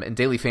play him. In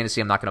daily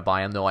fantasy, I'm not going to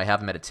buy him though. I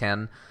have him at a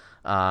 10,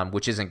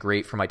 which isn't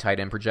great for my tight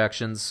end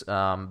projections.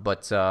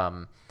 But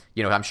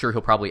I'm sure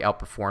he'll probably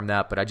outperform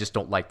that, but I just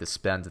don't like the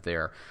spend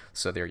there.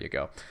 So there you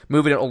go.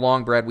 Moving it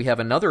along, Brad, we have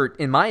another,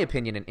 in my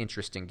opinion, an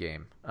interesting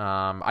game.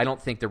 I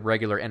don't think the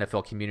regular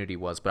NFL community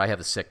was, but I have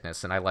a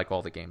sickness, and I like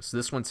all the games. So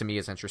this one to me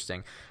is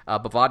interesting.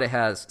 Bovada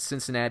has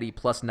Cincinnati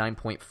plus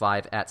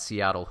 9.5 at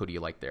Seattle. Who do you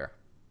like there?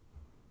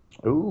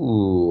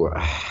 Ooh,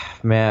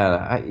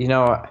 man,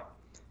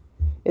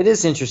 it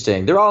is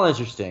interesting. They're all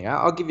interesting.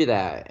 I'll give you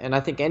that. And I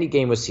think any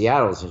game with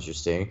Seattle is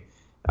interesting.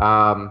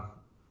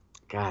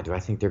 God, do I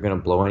think they're going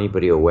to blow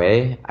anybody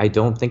away? I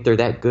don't think they're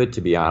that good,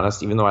 to be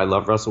honest, even though I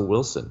love Russell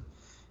Wilson.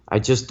 I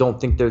just don't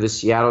think they're the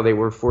Seattle they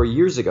were 4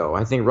 years ago.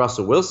 I think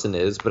Russell Wilson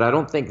is, but I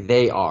don't think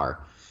they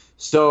are.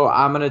 So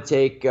I'm going to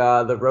take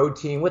the road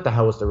team. What the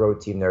hell was the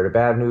road team there? The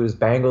Bad News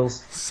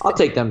Bengals? I'll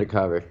take them to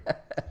cover.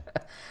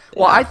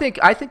 Well, I think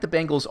the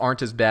Bengals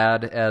aren't as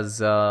bad as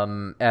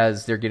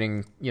they're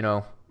getting,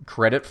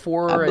 credit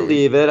for. I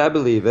believe it.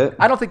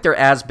 I don't think they're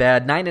as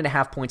bad.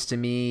 9.5 points to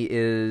me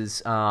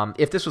is,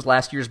 if this was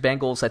last year's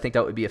Bengals, I think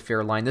that would be a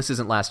fair line. This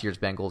isn't last year's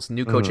Bengals.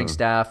 New coaching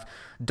staff.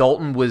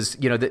 Dalton was,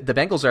 the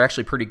Bengals are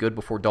actually pretty good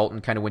before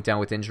Dalton kind of went down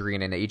with injury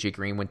and then A.J.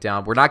 Green went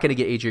down. We're not going to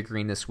get A.J.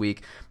 Green this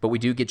week, but we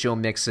do get Joe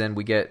Mixon.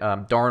 We get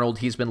Darnold.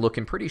 He's been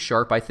looking pretty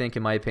sharp, I think,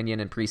 in my opinion,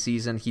 in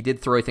preseason. He did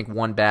throw, I think,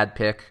 one bad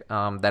pick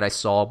that I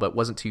saw, but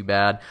wasn't too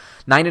bad.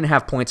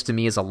 9.5 points to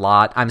me is a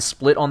lot. I'm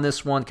split on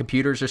this one.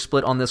 Computers are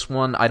split on this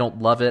one. I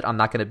don't love it. I'm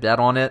not going to bet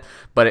on it,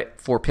 but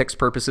for picks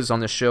purposes on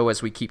this show,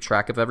 as we keep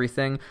track of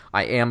everything,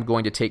 I am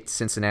going to take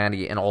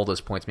Cincinnati and all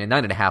those points. Man,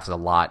 9.5 is a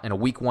lot. In a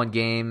week one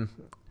game,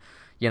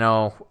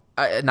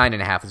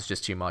 9.5 is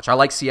just too much. I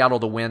like Seattle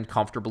to win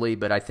comfortably,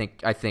 but I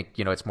think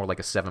it's more like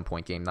a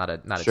 7-point game, not a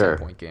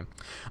 10-point game.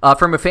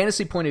 From a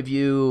fantasy point of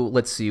view,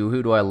 let's see,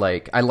 who do I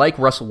like? I like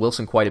Russell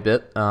Wilson quite a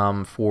bit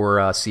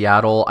for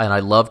Seattle, and I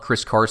love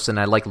Chris Carson.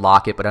 I like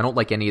Lockett, but I don't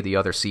like any of the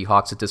other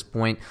Seahawks at this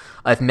point.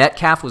 If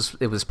Metcalf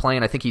was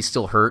playing, I think he's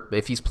still hurt. But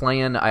if he's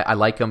playing, I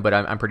like him, but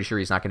I'm pretty sure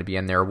he's not going to be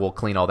in there. We'll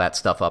clean all that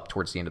stuff up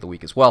towards the end of the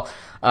week as well.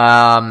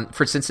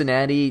 For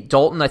Cincinnati,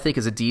 Dalton I think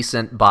is a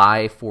decent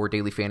buy for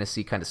daily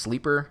fantasy kind of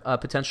sleeper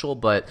potential,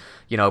 but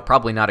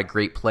probably not a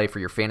great play for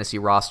your fantasy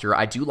roster.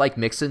 I do like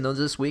Mixon though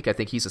this week. I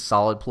think he's a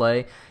solid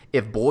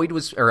if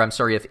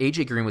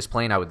AJ Green was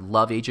playing, I would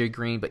love AJ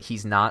Green, but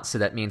he's not, so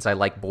that means I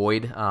like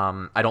Boyd.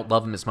 I don't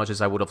love him as much as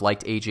I would have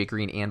liked AJ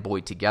Green and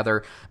Boyd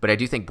together, but I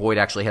do think Boyd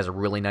actually has a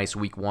really nice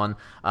week one.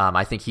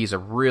 I think he's a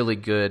really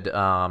good,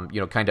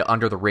 kind of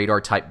under the radar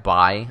type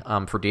buy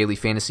for daily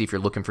fantasy if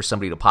you're looking for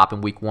somebody to pop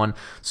in week one.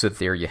 So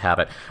there you have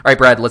it. All right,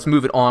 Brad, let's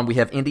move it on. We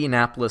have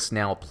Indianapolis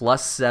now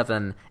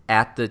 +7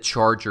 at the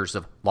Chargers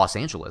of Los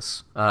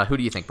Angeles. Who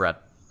do you think, Brad?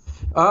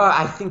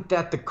 I think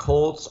that the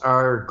Colts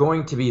are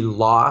going to be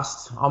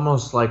lost,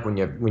 almost like when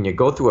you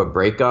go through a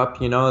breakup,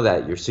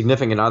 that your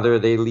significant other,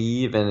 they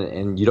leave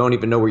and you don't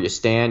even know where you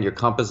stand, your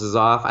compass is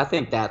off. I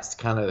think that's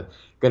kind of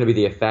going to be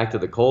the effect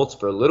of the Colts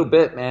for a little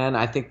bit, man.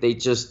 I think they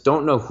just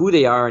don't know who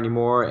they are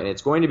anymore, and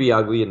it's going to be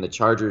ugly, and the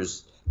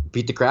Chargers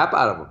beat the crap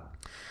out of them.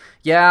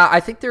 Yeah, I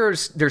think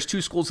there's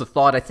two schools of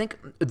thought. I think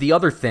the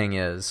other thing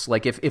is,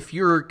 like, if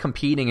you're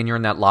competing and you're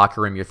in that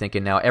locker room, you're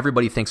thinking now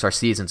everybody thinks our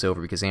season's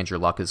over because Andrew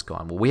Luck is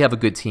gone. Well, we have a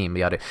good team.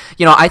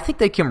 I think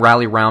they can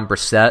rally around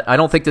Brissett. I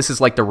don't think this is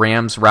like the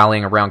Rams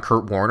rallying around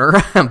Kurt Warner,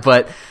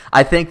 but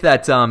I think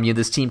that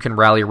this team can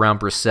rally around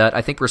Brissett.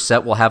 I think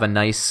Brissett will have a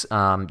nice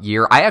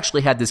year. I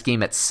actually had this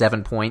game at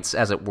 7 points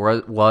as it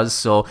was,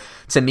 so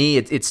to me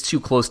it's too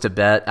close to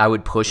bet. I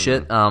would push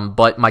it,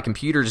 but my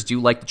computers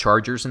do like the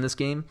Chargers in this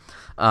game.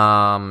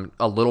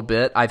 A little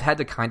bit. I've had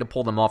to kind of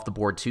pull them off the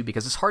board too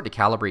because it's hard to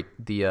calibrate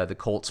the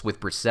Colts with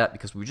Brissett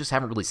because we just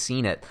haven't really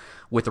seen it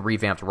with the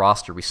revamped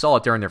roster. We saw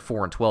it during their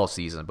 4-12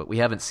 season, but we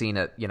haven't seen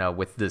it,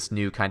 with this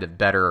new kind of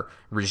better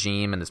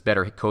regime and this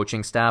better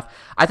coaching staff.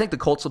 I think the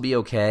Colts will be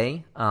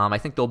okay. I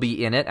think they'll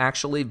be in it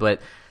actually,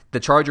 but the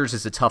Chargers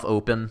is a tough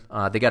open.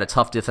 They got a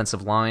tough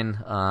defensive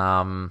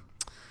line.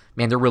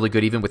 Man, they're really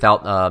good even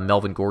without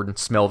Smelvin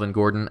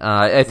Gordon.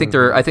 I think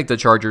the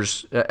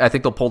Chargers. I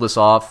think they'll pull this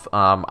off.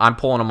 I'm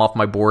pulling them off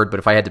my board, but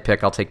if I had to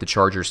pick, I'll take the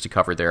Chargers to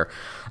cover there.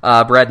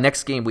 Brad,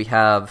 next game we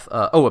have.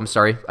 I'm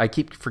sorry, I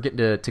keep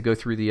forgetting to go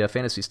through the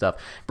fantasy stuff.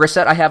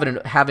 Brissett, I have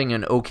having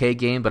an okay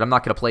game, but I'm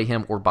not going to play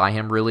him or buy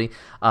him really.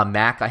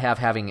 Mack, I have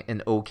having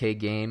an okay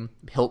game.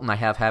 Hilton, I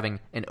have having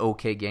an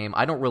okay game.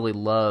 I don't really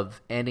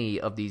love any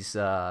of these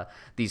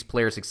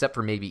players except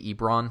for maybe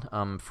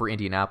Ebron for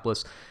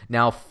Indianapolis.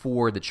 Now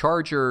for the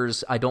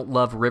Chargers, I don't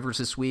love Rivers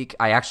this week.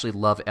 I actually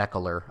love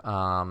Eckler.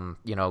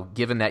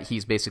 Given that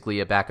he's basically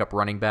a backup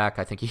running back,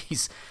 I think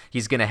he's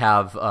going to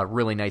have a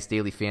really nice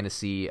daily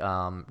fantasy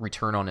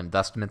return on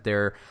investment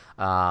there.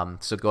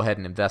 So go ahead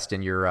and invest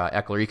in your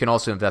Eckler. You can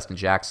also invest in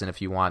Jackson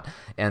if you want.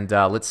 And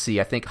let's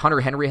see. I think Hunter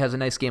Henry has a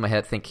nice game.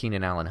 I think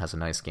Keenan Allen has a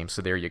nice game.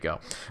 So there you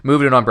go.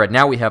 Moving it on, Brad.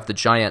 Now we have the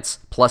Giants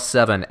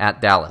 +7 at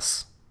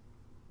Dallas.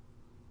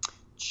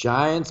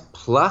 Giants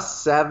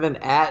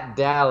 +7 at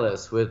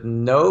Dallas with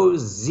no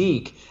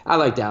Zeke. I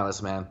like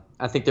Dallas, man.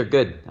 I think they're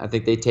good. I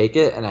think they take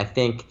it, and I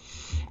think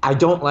I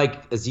don't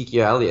like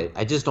Ezekiel Elliott.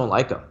 I just don't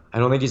like him. I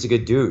don't think he's a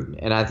good dude.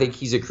 And I think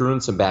he's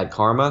accruing some bad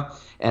karma.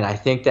 And I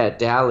think that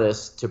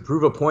Dallas, to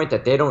prove a point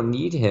that they don't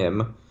need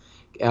him,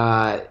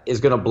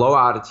 is going to blow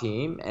out a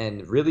team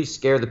and really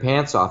scare the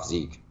pants off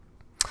Zeke.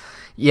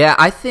 Yeah,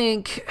 I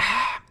think,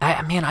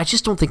 I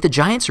just don't think the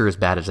Giants are as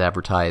bad as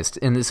advertised.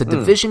 And it's a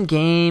division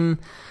game.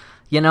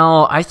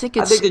 I think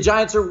the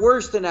Giants are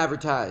worse than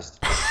advertised.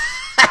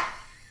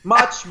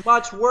 Much,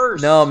 much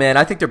worse. No, man,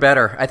 I think they're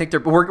better. I think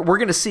we're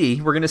going to see.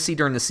 We're going to see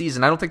during the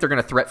season. I don't think they're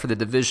going to threat for the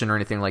division or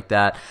anything like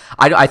that.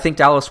 I think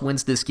Dallas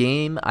wins this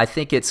game. I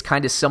think it's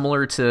kind of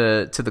similar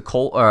to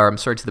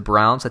the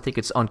Browns. I think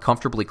it's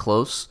uncomfortably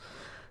close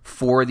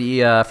for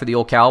the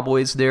old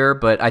Cowboys there,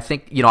 but I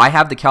think I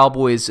have the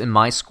Cowboys in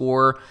my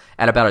score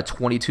at about a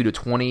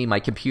 22-20. My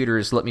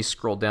computers, let me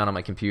scroll down on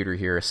my computer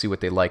here, see what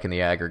they like in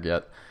the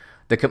aggregate.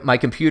 My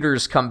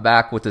computers come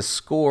back with a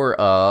score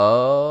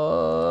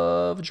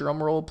of,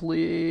 drumroll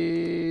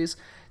please,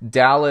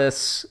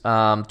 Dallas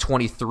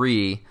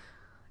 23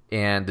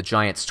 and the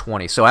Giants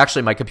 20. So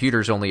actually my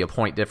computer's only a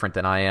point different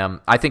than I am.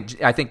 I think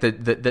that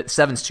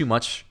 7's too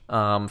much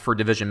for a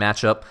division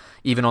matchup,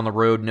 even on the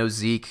road, no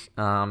Zeke.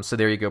 So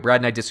there you go.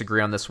 Brad and I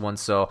disagree on this one,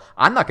 so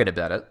I'm not going to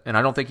bet it, and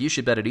I don't think you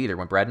should bet it either.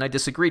 When Brad and I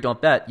disagree,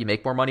 don't bet. You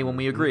make more money when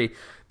we agree.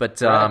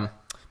 But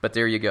But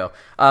there you go.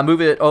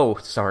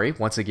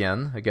 Once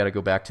again, I got to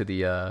go back to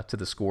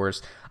the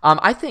scores.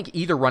 I think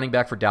either running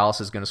back for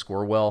Dallas is going to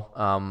score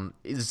well.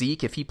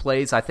 Zeke, if he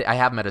plays, I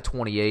have him at a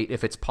 28.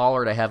 If it's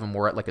Pollard, I have him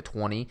more at like a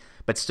 20,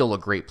 but still a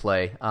great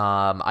play.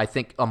 I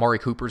think Amari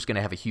Cooper is going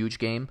to have a huge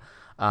game.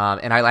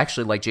 And I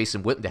actually like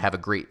Jason Witten to have a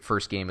great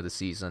first game of the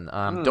season.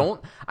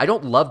 I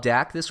don't love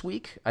Dak this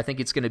week. I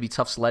think it's going to be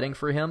tough sledding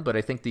for him, but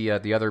I think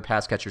the other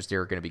pass catchers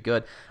there are going to be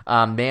good.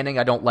 Manning,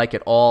 I don't like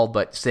at all,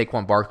 but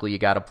Saquon Barkley, you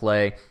got to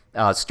play.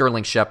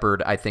 Sterling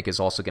Shepard, I think, is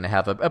also going to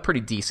have a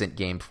pretty decent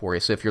game for you.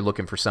 So if you're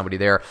looking for somebody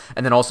there,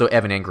 and then also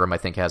Evan Ingram, I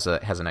think has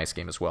a nice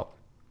game as well.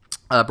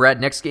 Brad,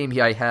 next game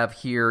I have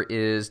here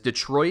is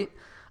Detroit.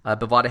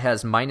 Bovada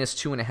has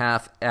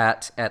 -2.5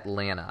 at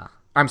Atlanta.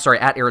 I'm sorry,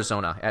 at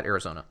Arizona.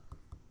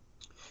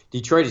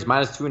 Detroit is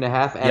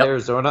 -2.5 at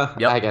Arizona.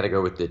 Yep. I got to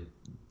go with the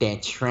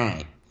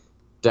Detroit.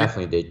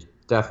 Definitely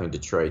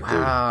Detroit,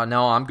 dude.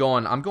 No, I'm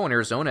going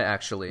Arizona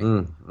actually.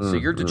 So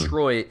you're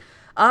Detroit.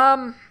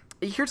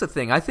 Here's the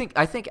thing. I think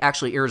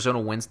actually Arizona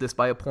wins this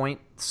by a point.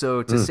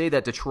 So to say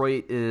that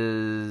Detroit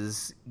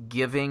is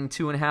giving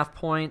 2.5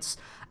 points,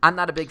 I'm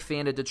not a big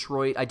fan of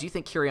Detroit. I do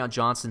think Kerryon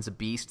Johnson's a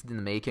beast in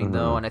the making,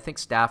 though, and I think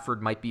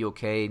Stafford might be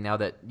okay now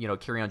that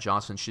Kerryon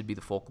Johnson should be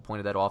the focal point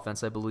of that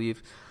offense, I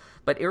believe.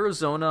 But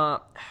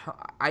Arizona,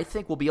 I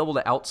think, will be able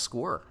to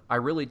outscore. I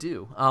really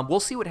do. We'll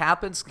see what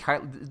happens.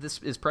 This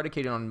is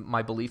predicated on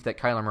my belief that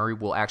Kyler Murray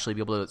will actually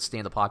be able to stay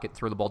in the pocket and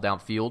throw the ball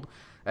downfield,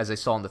 as I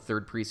saw in the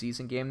third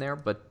preseason game there.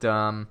 But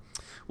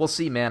we'll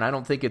see, man. I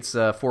don't think it's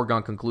a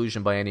foregone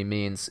conclusion by any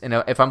means. And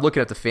if I'm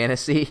looking at the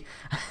fantasy,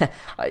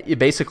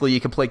 basically you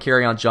can play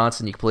Kerryon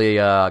Johnson. You can play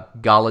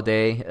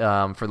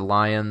Galladay for the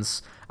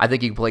Lions. I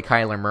think you can play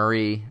Kyler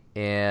Murray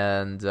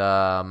and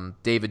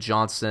David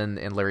Johnson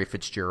and Larry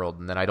Fitzgerald,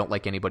 and then I don't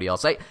like anybody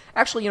else.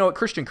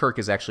 Christian Kirk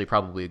is actually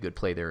probably a good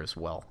play there as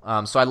well.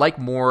 So I like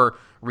more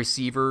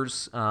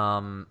receivers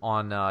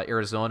on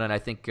Arizona, and I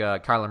think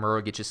Kyler Murray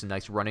will get you some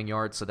nice running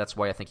yards, so that's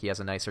why I think he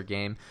has a nicer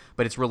game.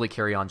 But it's really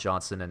Kerryon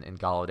Johnson and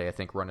Galladay, I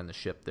think, running the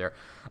ship there.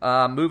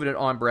 Moving it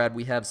on, Brad,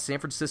 we have San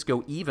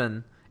Francisco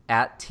even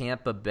at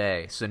Tampa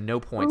Bay, so no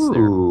points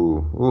there.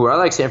 Ooh, I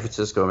like San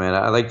Francisco, man.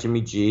 I like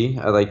Jimmy G.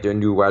 I like their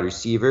new wide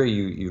receiver.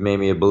 You've made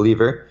me a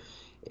believer.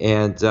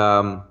 And,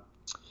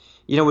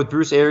 with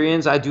Bruce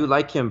Arians, I do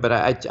like him, but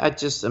I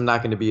just am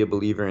not going to be a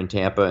believer in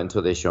Tampa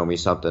until they show me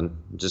something.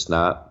 I'm just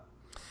not.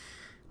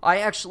 I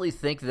actually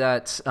think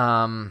that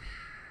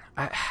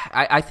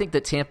I think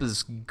that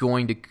Tampa's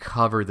going to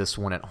cover this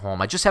one at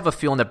home. I just have a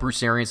feeling that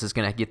Bruce Arians is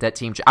going to get that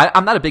team.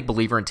 I'm not a big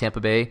believer in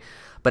Tampa Bay,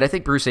 but I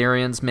think Bruce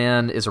Arians,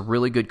 man, is a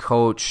really good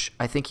coach.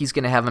 I think he's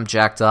going to have them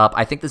jacked up.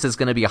 I think this is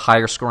going to be a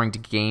higher scoring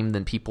game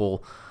than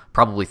people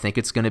probably think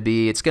it's going to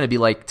be. It's going to be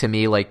like a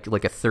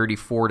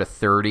 34-30 or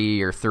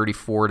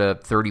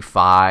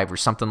 34-35 or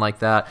something like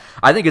that.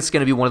 I think it's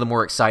going to be one of the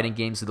more exciting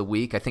games of the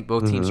week. I think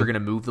both teams are going to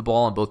move the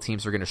ball and both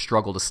teams are going to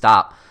struggle to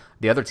stop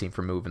the other team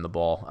from moving the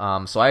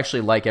ball. So I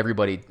actually like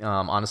everybody,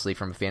 honestly,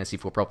 from a fantasy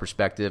football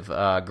perspective.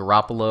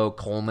 Garoppolo,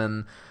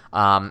 Coleman.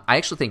 I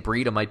actually think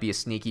Breida might be a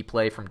sneaky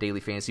play from daily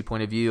fantasy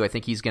point of view. I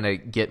think he's going to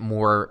get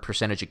more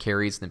percentage of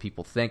carries than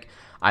people think.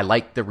 I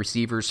like the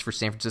receivers for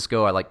San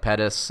Francisco. I like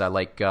Pettis. I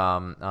like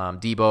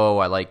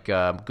Debo. I like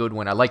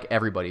Goodwin. I like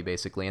everybody,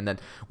 basically. And then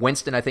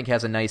Winston, I think,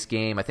 has a nice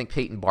game. I think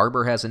Peyton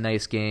Barber has a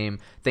nice game.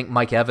 I think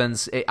Mike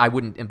Evans, I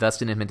wouldn't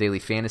invest in him in daily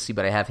fantasy,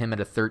 but I have him at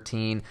a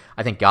 13.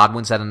 I think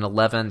Godwin's at an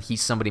 11.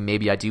 He's somebody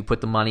maybe I do put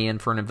the money in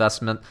for an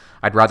investment.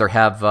 I'd rather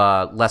have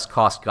less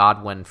cost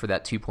Godwin for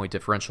that 2-point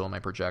differential in my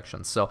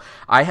projections. So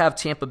I have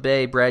Tampa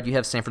Bay. Brad, you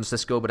have San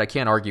Francisco, but I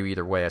can't argue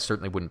either way. I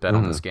certainly wouldn't bet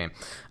on this game.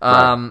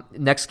 Right.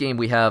 Next game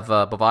we have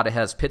Bovada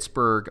has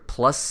Pittsburgh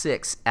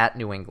 +6 at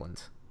New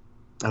England.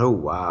 Oh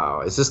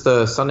wow, is this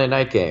the Sunday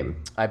night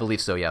game? I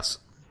believe so. Yes.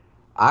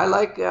 I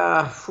like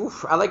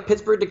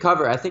Pittsburgh to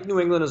cover. I think New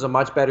England is a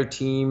much better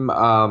team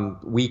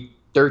week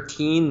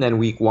 13 than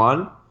week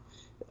 1.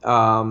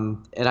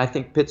 And I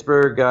think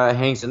Pittsburgh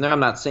hangs in there.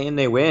 I'm not saying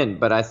they win,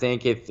 but I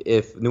think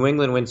if New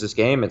England wins this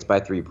game, it's by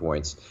 3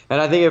 points.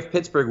 And I think if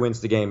Pittsburgh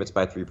wins the game, it's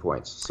by 3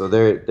 points. So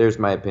there's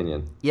my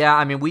opinion. Yeah,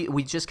 I mean,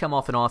 we just come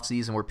off an off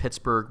season where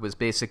Pittsburgh was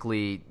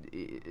basically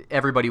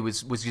everybody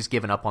was just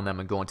giving up on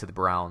them and going to the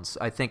Browns.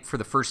 I think for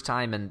the first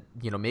time in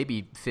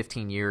maybe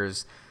 15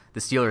 years, the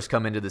Steelers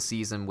come into the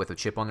season with a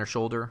chip on their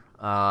shoulder.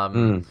 I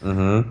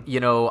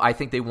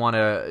think they want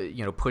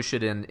to push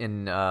it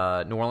in New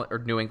Orleans or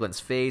New England's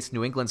face.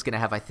 New England's going to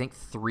have, I think,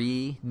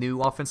 3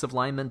 new offensive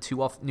linemen,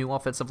 2 new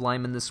offensive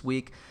linemen this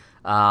week.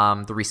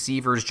 The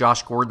receivers,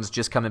 Josh Gordon's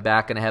just coming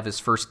back, going to have his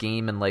first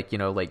game in like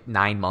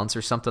 9 months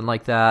or something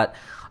like that.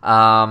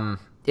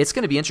 It's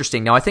going to be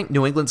interesting. Now, I think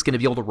New England's going to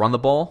be able to run the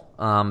ball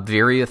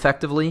very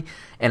effectively,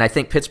 and I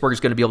think Pittsburgh is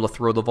going to be able to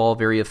throw the ball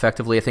very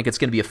effectively. I think it's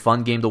going to be a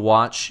fun game to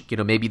watch,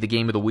 maybe the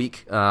game of the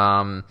week.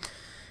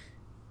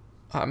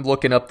 I'm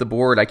looking up the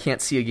board. I can't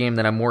see a game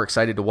that I'm more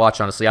excited to watch,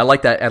 honestly. I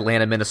like that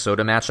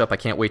Atlanta-Minnesota matchup. I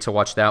can't wait to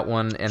watch that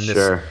one. And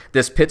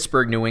this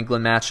Pittsburgh-New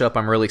England matchup,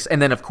 I'm really excited.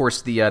 And then, of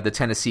course, the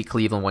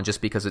Tennessee-Cleveland one, just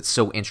because it's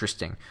so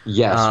interesting.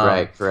 Yes,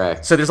 right,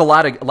 correct. So there's a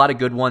lot of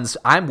good ones.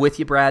 I'm with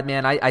you, Brad,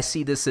 man. I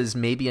see this as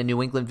maybe a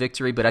New England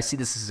victory, but I see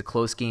this as a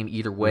close game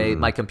either way.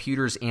 My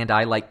computers and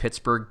I like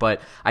Pittsburgh,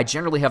 but I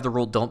generally have the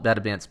rule, don't bet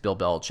against Bill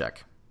Belichick.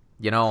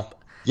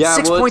 Yeah,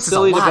 6 well, points it's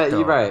silly is a lot, to bet. though.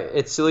 You're right.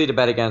 It's silly to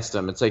bet against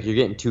them. It's like you're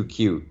getting too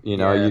cute.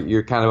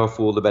 You're kind of a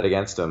fool to bet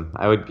against them.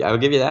 I would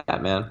give you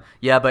that, man.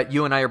 Yeah, but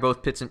you and I are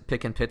both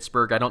picking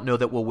Pittsburgh. I don't know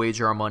that we'll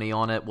wager our money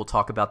on it. We'll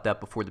talk about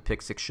that before the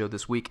Pick Six show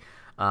this week.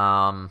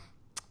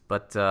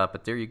 But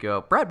there you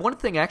go, Brad. One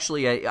thing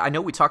actually, I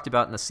know we talked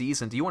about in the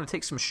season. Do you want to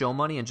take some show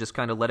money and just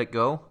kind of let it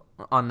go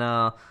on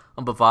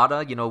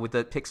Bovada? With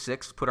the Pick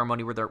Six, put our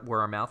money where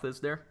our mouth is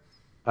there.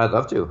 I'd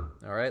love to.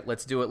 All right,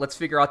 let's do it. Let's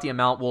figure out the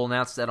amount. We'll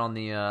announce that on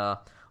the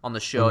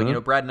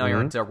show. Brad and I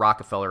aren't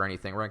Rockefeller or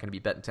anything. We're not going to be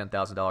betting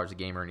 $10,000 a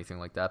game or anything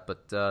like that.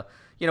 But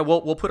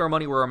we'll put our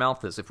money where our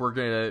mouth is. If we're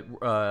going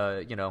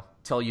to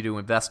tell you to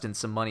invest in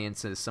some money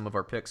into some of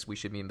our picks, we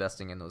should be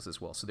investing in those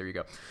as well. So there you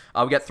go.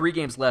 We got 3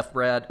 games left,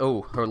 Brad.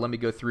 Let me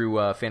go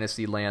through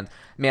fantasy land.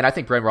 Man, I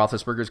think Ben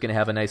Roethlisberger is going to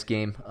have a nice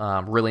game.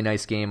 Really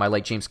nice game. I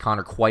like James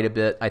Conner quite a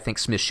bit. I think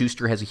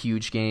Smith-Schuster has a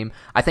huge game.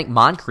 I think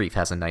Moncrief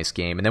has a nice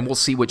game. And then we'll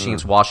see what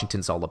James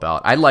Washington's all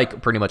about. I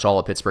like pretty much all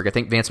of Pittsburgh. I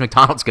think Vance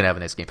McDonald's going to have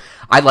a nice game.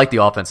 I like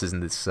the offenses in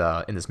this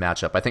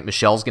matchup. I think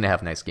Michelle's going to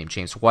have a nice game.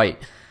 James White,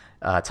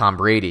 Tom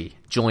Brady,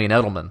 Julian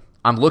Edelman.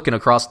 I'm looking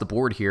across the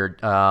board here.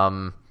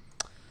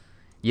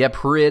 Yeah,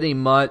 pretty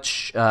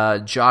much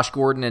Josh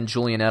Gordon and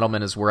Julian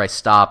Edelman is where I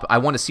stop. I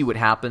want to see what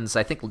happens.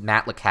 I think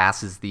Matt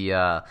LaCasse is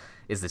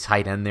the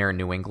tight end there in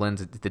New England.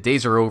 The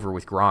days are over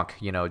with Gronk,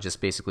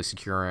 just basically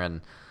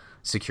securing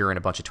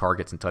a bunch of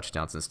targets and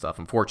touchdowns and stuff.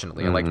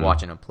 Unfortunately, I like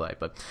watching him play.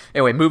 But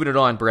anyway, moving it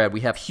on, Brad, we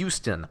have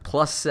Houston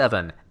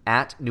 +7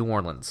 at New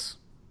Orleans.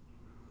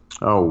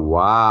 Oh,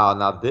 wow.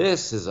 Now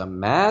this is a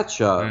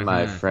matchup,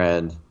 my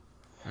friend.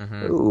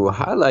 Ooh,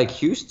 I like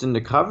Houston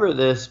to cover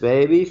this,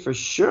 baby, for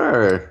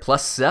sure.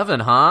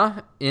 +7,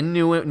 huh? In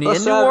New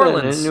Orleans.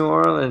 In New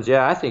Orleans,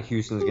 yeah. I think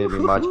Houston's going to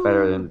be much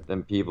better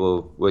than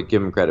people would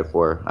give them credit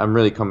for. I'm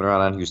really coming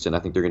around on Houston. I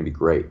think they're going to be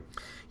great.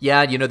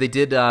 Yeah, they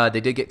did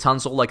get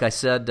Tunsil, like I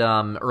said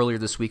earlier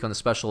this week on the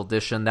special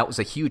edition. That was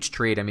a huge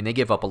trade. I mean, they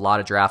gave up a lot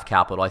of draft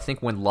capital. I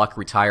think when Luck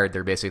retired,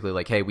 they're basically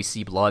like, hey, we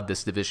see blood.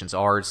 This division's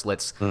ours.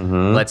 Let's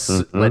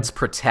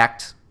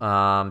protect.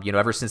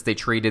 Ever since they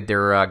traded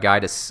their guy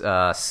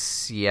to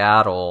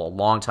Seattle a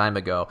long time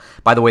ago.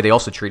 By the way, they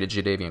also traded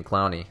Jadeveon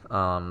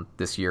Clowney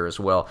this year as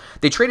well.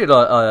 They traded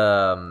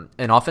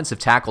an offensive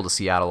tackle to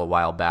Seattle a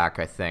while back,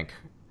 I think.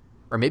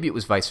 Or maybe it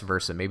was vice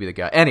versa. Maybe the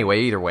guy.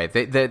 Anyway, either way,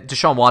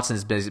 Deshaun Watson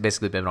has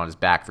basically been on his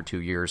back for 2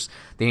 years.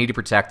 They need to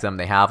protect him.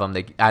 They have him.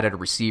 They added a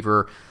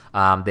receiver.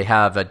 They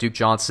have Duke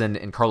Johnson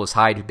and Carlos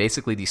Hyde, who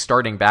basically the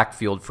starting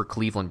backfield for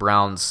Cleveland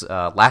Browns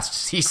last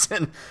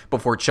season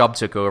before Chubb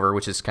took over,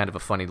 which is kind of a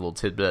funny little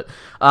tidbit.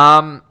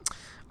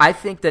 I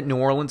think that New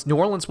Orleans,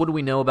 what do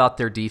we know about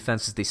their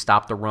defense? Is they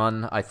stop the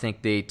run. I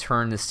think they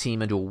turn this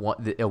team into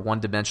a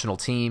one-dimensional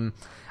team.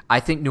 I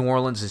think New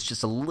Orleans is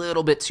just a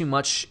little bit too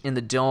much in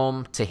the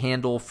dome to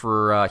handle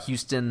for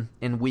Houston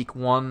in Week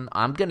 1.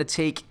 I'm gonna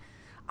take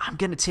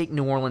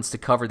New Orleans to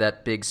cover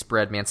that big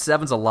spread, man.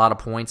 7's a lot of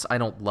points. I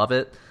don't love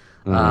it,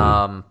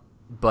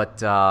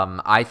 but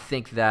I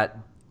think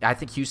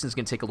Houston's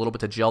gonna take a little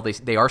bit to gel.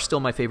 They are still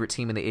my favorite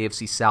team in the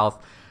AFC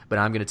South, but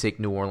I'm gonna take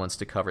New Orleans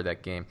to cover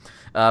that game.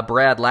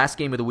 Brad, last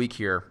game of the week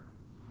here.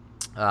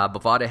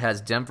 Bovada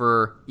has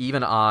Denver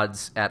even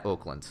odds at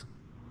Oakland.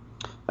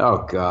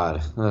 Oh,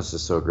 God. This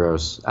is so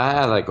gross.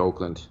 I like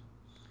Oakland.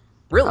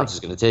 Really? I'm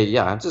just going to take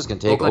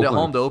Oakland. Oakland at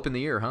home to open the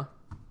year, huh?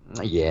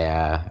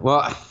 Yeah.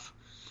 Well,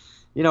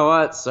 You know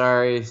what?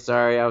 Sorry.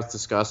 I was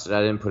disgusted.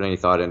 I didn't put any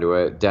thought into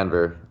it.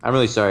 Denver. I'm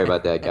really sorry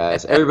about that,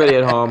 guys. Everybody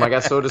at home, I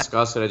got so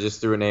disgusted I just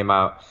threw a name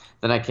out.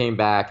 Then I came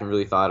back and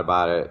really thought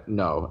about it.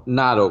 No,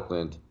 not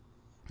Oakland.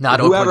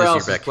 Whoever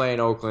else is playing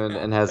Oakland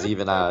and has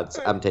even odds,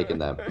 I'm taking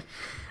them.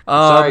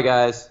 Sorry,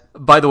 guys.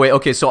 By the way,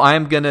 okay, so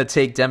I'm going to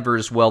take Denver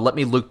as well. Let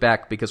me look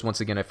back because,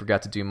 once again, I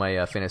forgot to do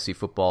my fantasy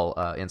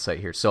football insight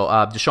here. So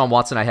Deshaun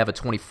Watson, I have a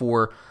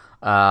 24.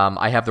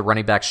 I have the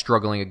running back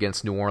struggling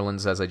against New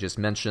Orleans, as I just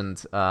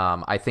mentioned.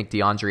 I think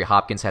DeAndre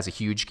Hopkins has a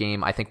huge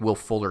game. I think Will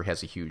Fuller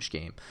has a huge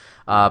game.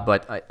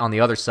 But on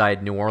the other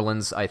side, New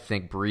Orleans, I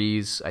think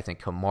Breeze, I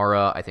think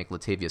Kamara, I think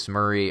Latavius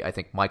Murray, I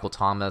think Michael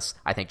Thomas,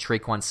 I think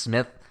Traquan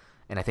Smith,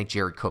 and I think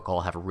Jared Cook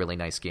all have really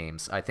nice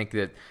games. I think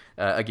that,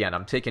 again,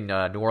 I'm taking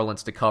New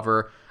Orleans to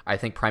cover. I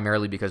think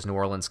primarily because New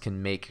Orleans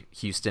can make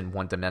Houston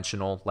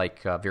one-dimensional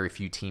like very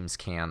few teams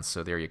can.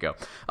 So there you go.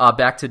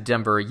 Back to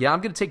Denver. Yeah,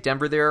 I'm going to take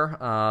Denver there.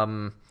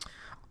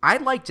 I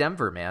like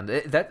Denver, man.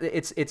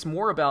 It's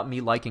more about me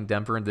liking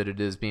Denver than it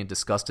is being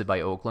disgusted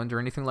by Oakland or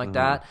anything like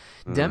that.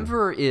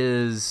 Denver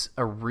is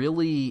a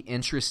really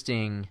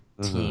interesting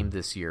team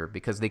this year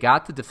because they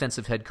got the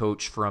defensive head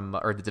coach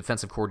or the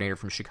defensive coordinator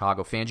from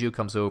Chicago. Fangio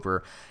comes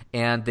over,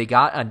 and they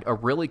got a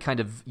really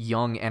kind of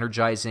young,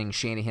 energizing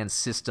Shanahan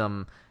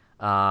system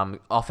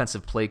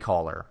offensive play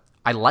caller.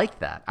 I like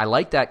that. I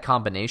like that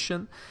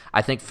combination.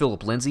 I think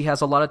Philip Lindsay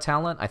has a lot of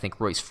talent. I think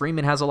Royce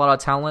Freeman has a lot of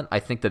talent. I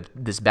think that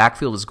this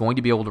backfield is going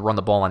to be able to run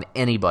the ball on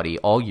anybody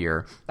all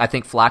year. I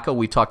think Flacco,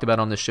 we've talked about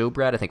on the show,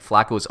 Brad, I think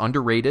Flacco is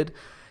underrated.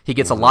 He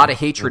gets a lot of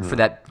hatred for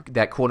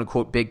that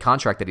quote-unquote big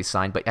contract that he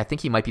signed, but I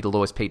think he might be the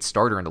lowest paid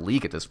starter in the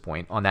league at this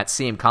point on that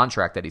same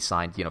contract that he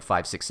signed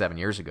 5, 6, 7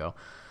 years ago.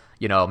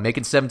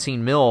 Making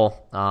 17 mil,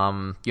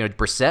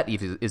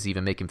 Brissett is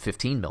even making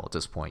 15 mil at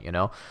this point,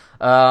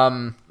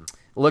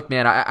 Look,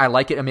 man, I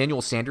like it.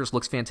 Emmanuel Sanders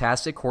looks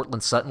fantastic.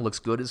 Cortland Sutton looks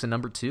good as a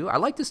number 2. I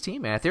like this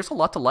team, man. There's a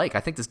lot to like. I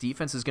think this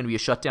defense is going to be a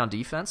shutdown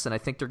defense, and I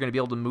think they're going to be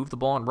able to move the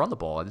ball and run the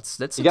ball.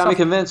 You got me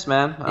convinced,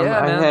 man.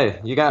 Man. Hey,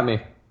 you got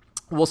me.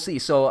 We'll see.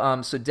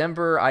 So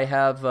Denver, I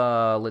have,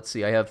 let's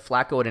see, I have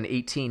Flacco at an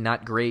 18,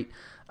 not great.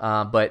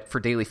 But for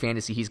daily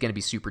fantasy, he's going to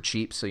be super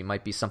cheap, so he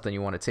might be something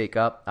you want to take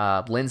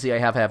up. Lindsay, I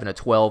have having a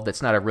 12.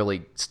 That's not a really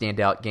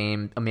standout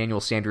game.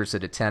 Emmanuel Sanders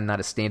at a 10, not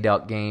a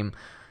standout game.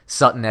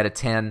 Sutton at a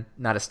 10,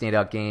 not a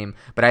standout game.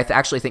 But I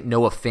actually think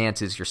Noah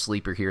Fant is your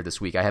sleeper here this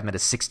week. I have him at a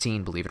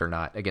 16, believe it or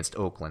not, against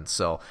Oakland.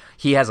 So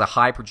he has a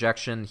high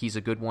projection. He's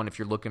a good one if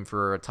you're looking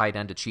for a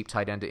cheap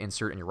tight end to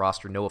insert in your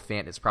roster. Noah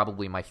Fant is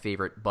probably my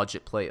favorite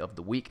budget play of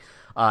the week.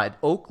 At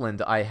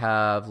Oakland, I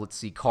have,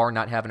 Carr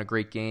not having a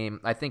great game.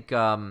 I think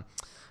the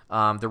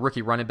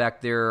rookie running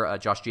back there,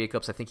 Josh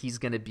Jacobs, I think he's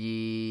going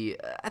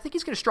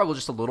to struggle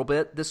just a little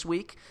bit this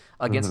week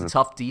against a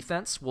tough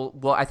defense.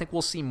 I think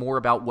we'll see more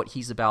about what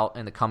he's about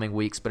in the coming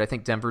weeks, but I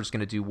think Denver's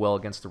going to do well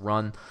against the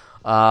run.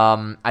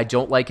 I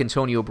don't like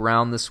Antonio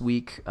Brown this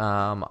week.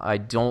 I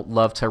don't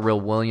love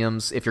Tyrell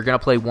Williams. If you're going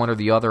to play one or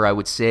the other, I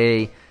would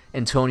say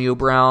Antonio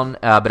Brown,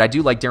 but I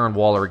do like Darren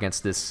Waller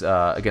against this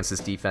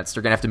defense.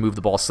 They're going to have to move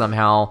the ball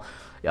somehow.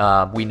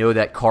 We know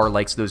that Carr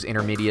likes those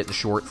intermediate and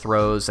short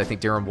throws. I think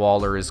Darren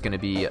Waller is going to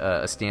be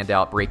a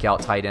standout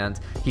breakout tight end.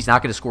 He's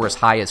not going to score as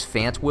high as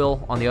Fant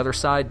will on the other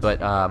side,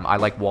 but I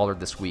like Waller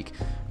this week.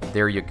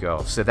 There you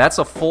go. So that's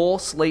a full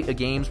slate of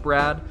games,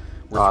 Brad.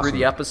 We're awesome. Through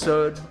the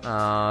episode.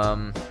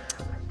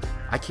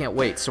 I can't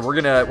wait. So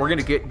we're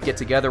gonna get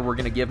together. We're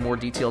gonna give more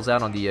details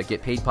out on the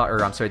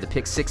the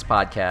Pick Six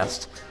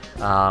podcast.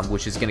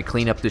 Which is going to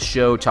clean up the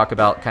show, talk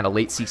about kind of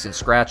late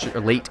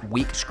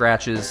week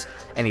scratches,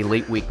 any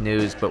late week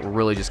news, but we're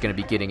really just going to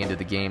be getting into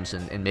the games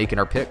and making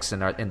our picks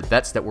and the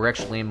bets that we're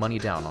actually laying money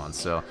down on.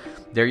 So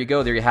there you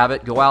go. There you have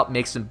it. Go out,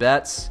 make some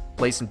bets,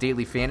 play some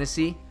daily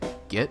fantasy,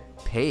 get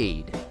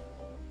paid.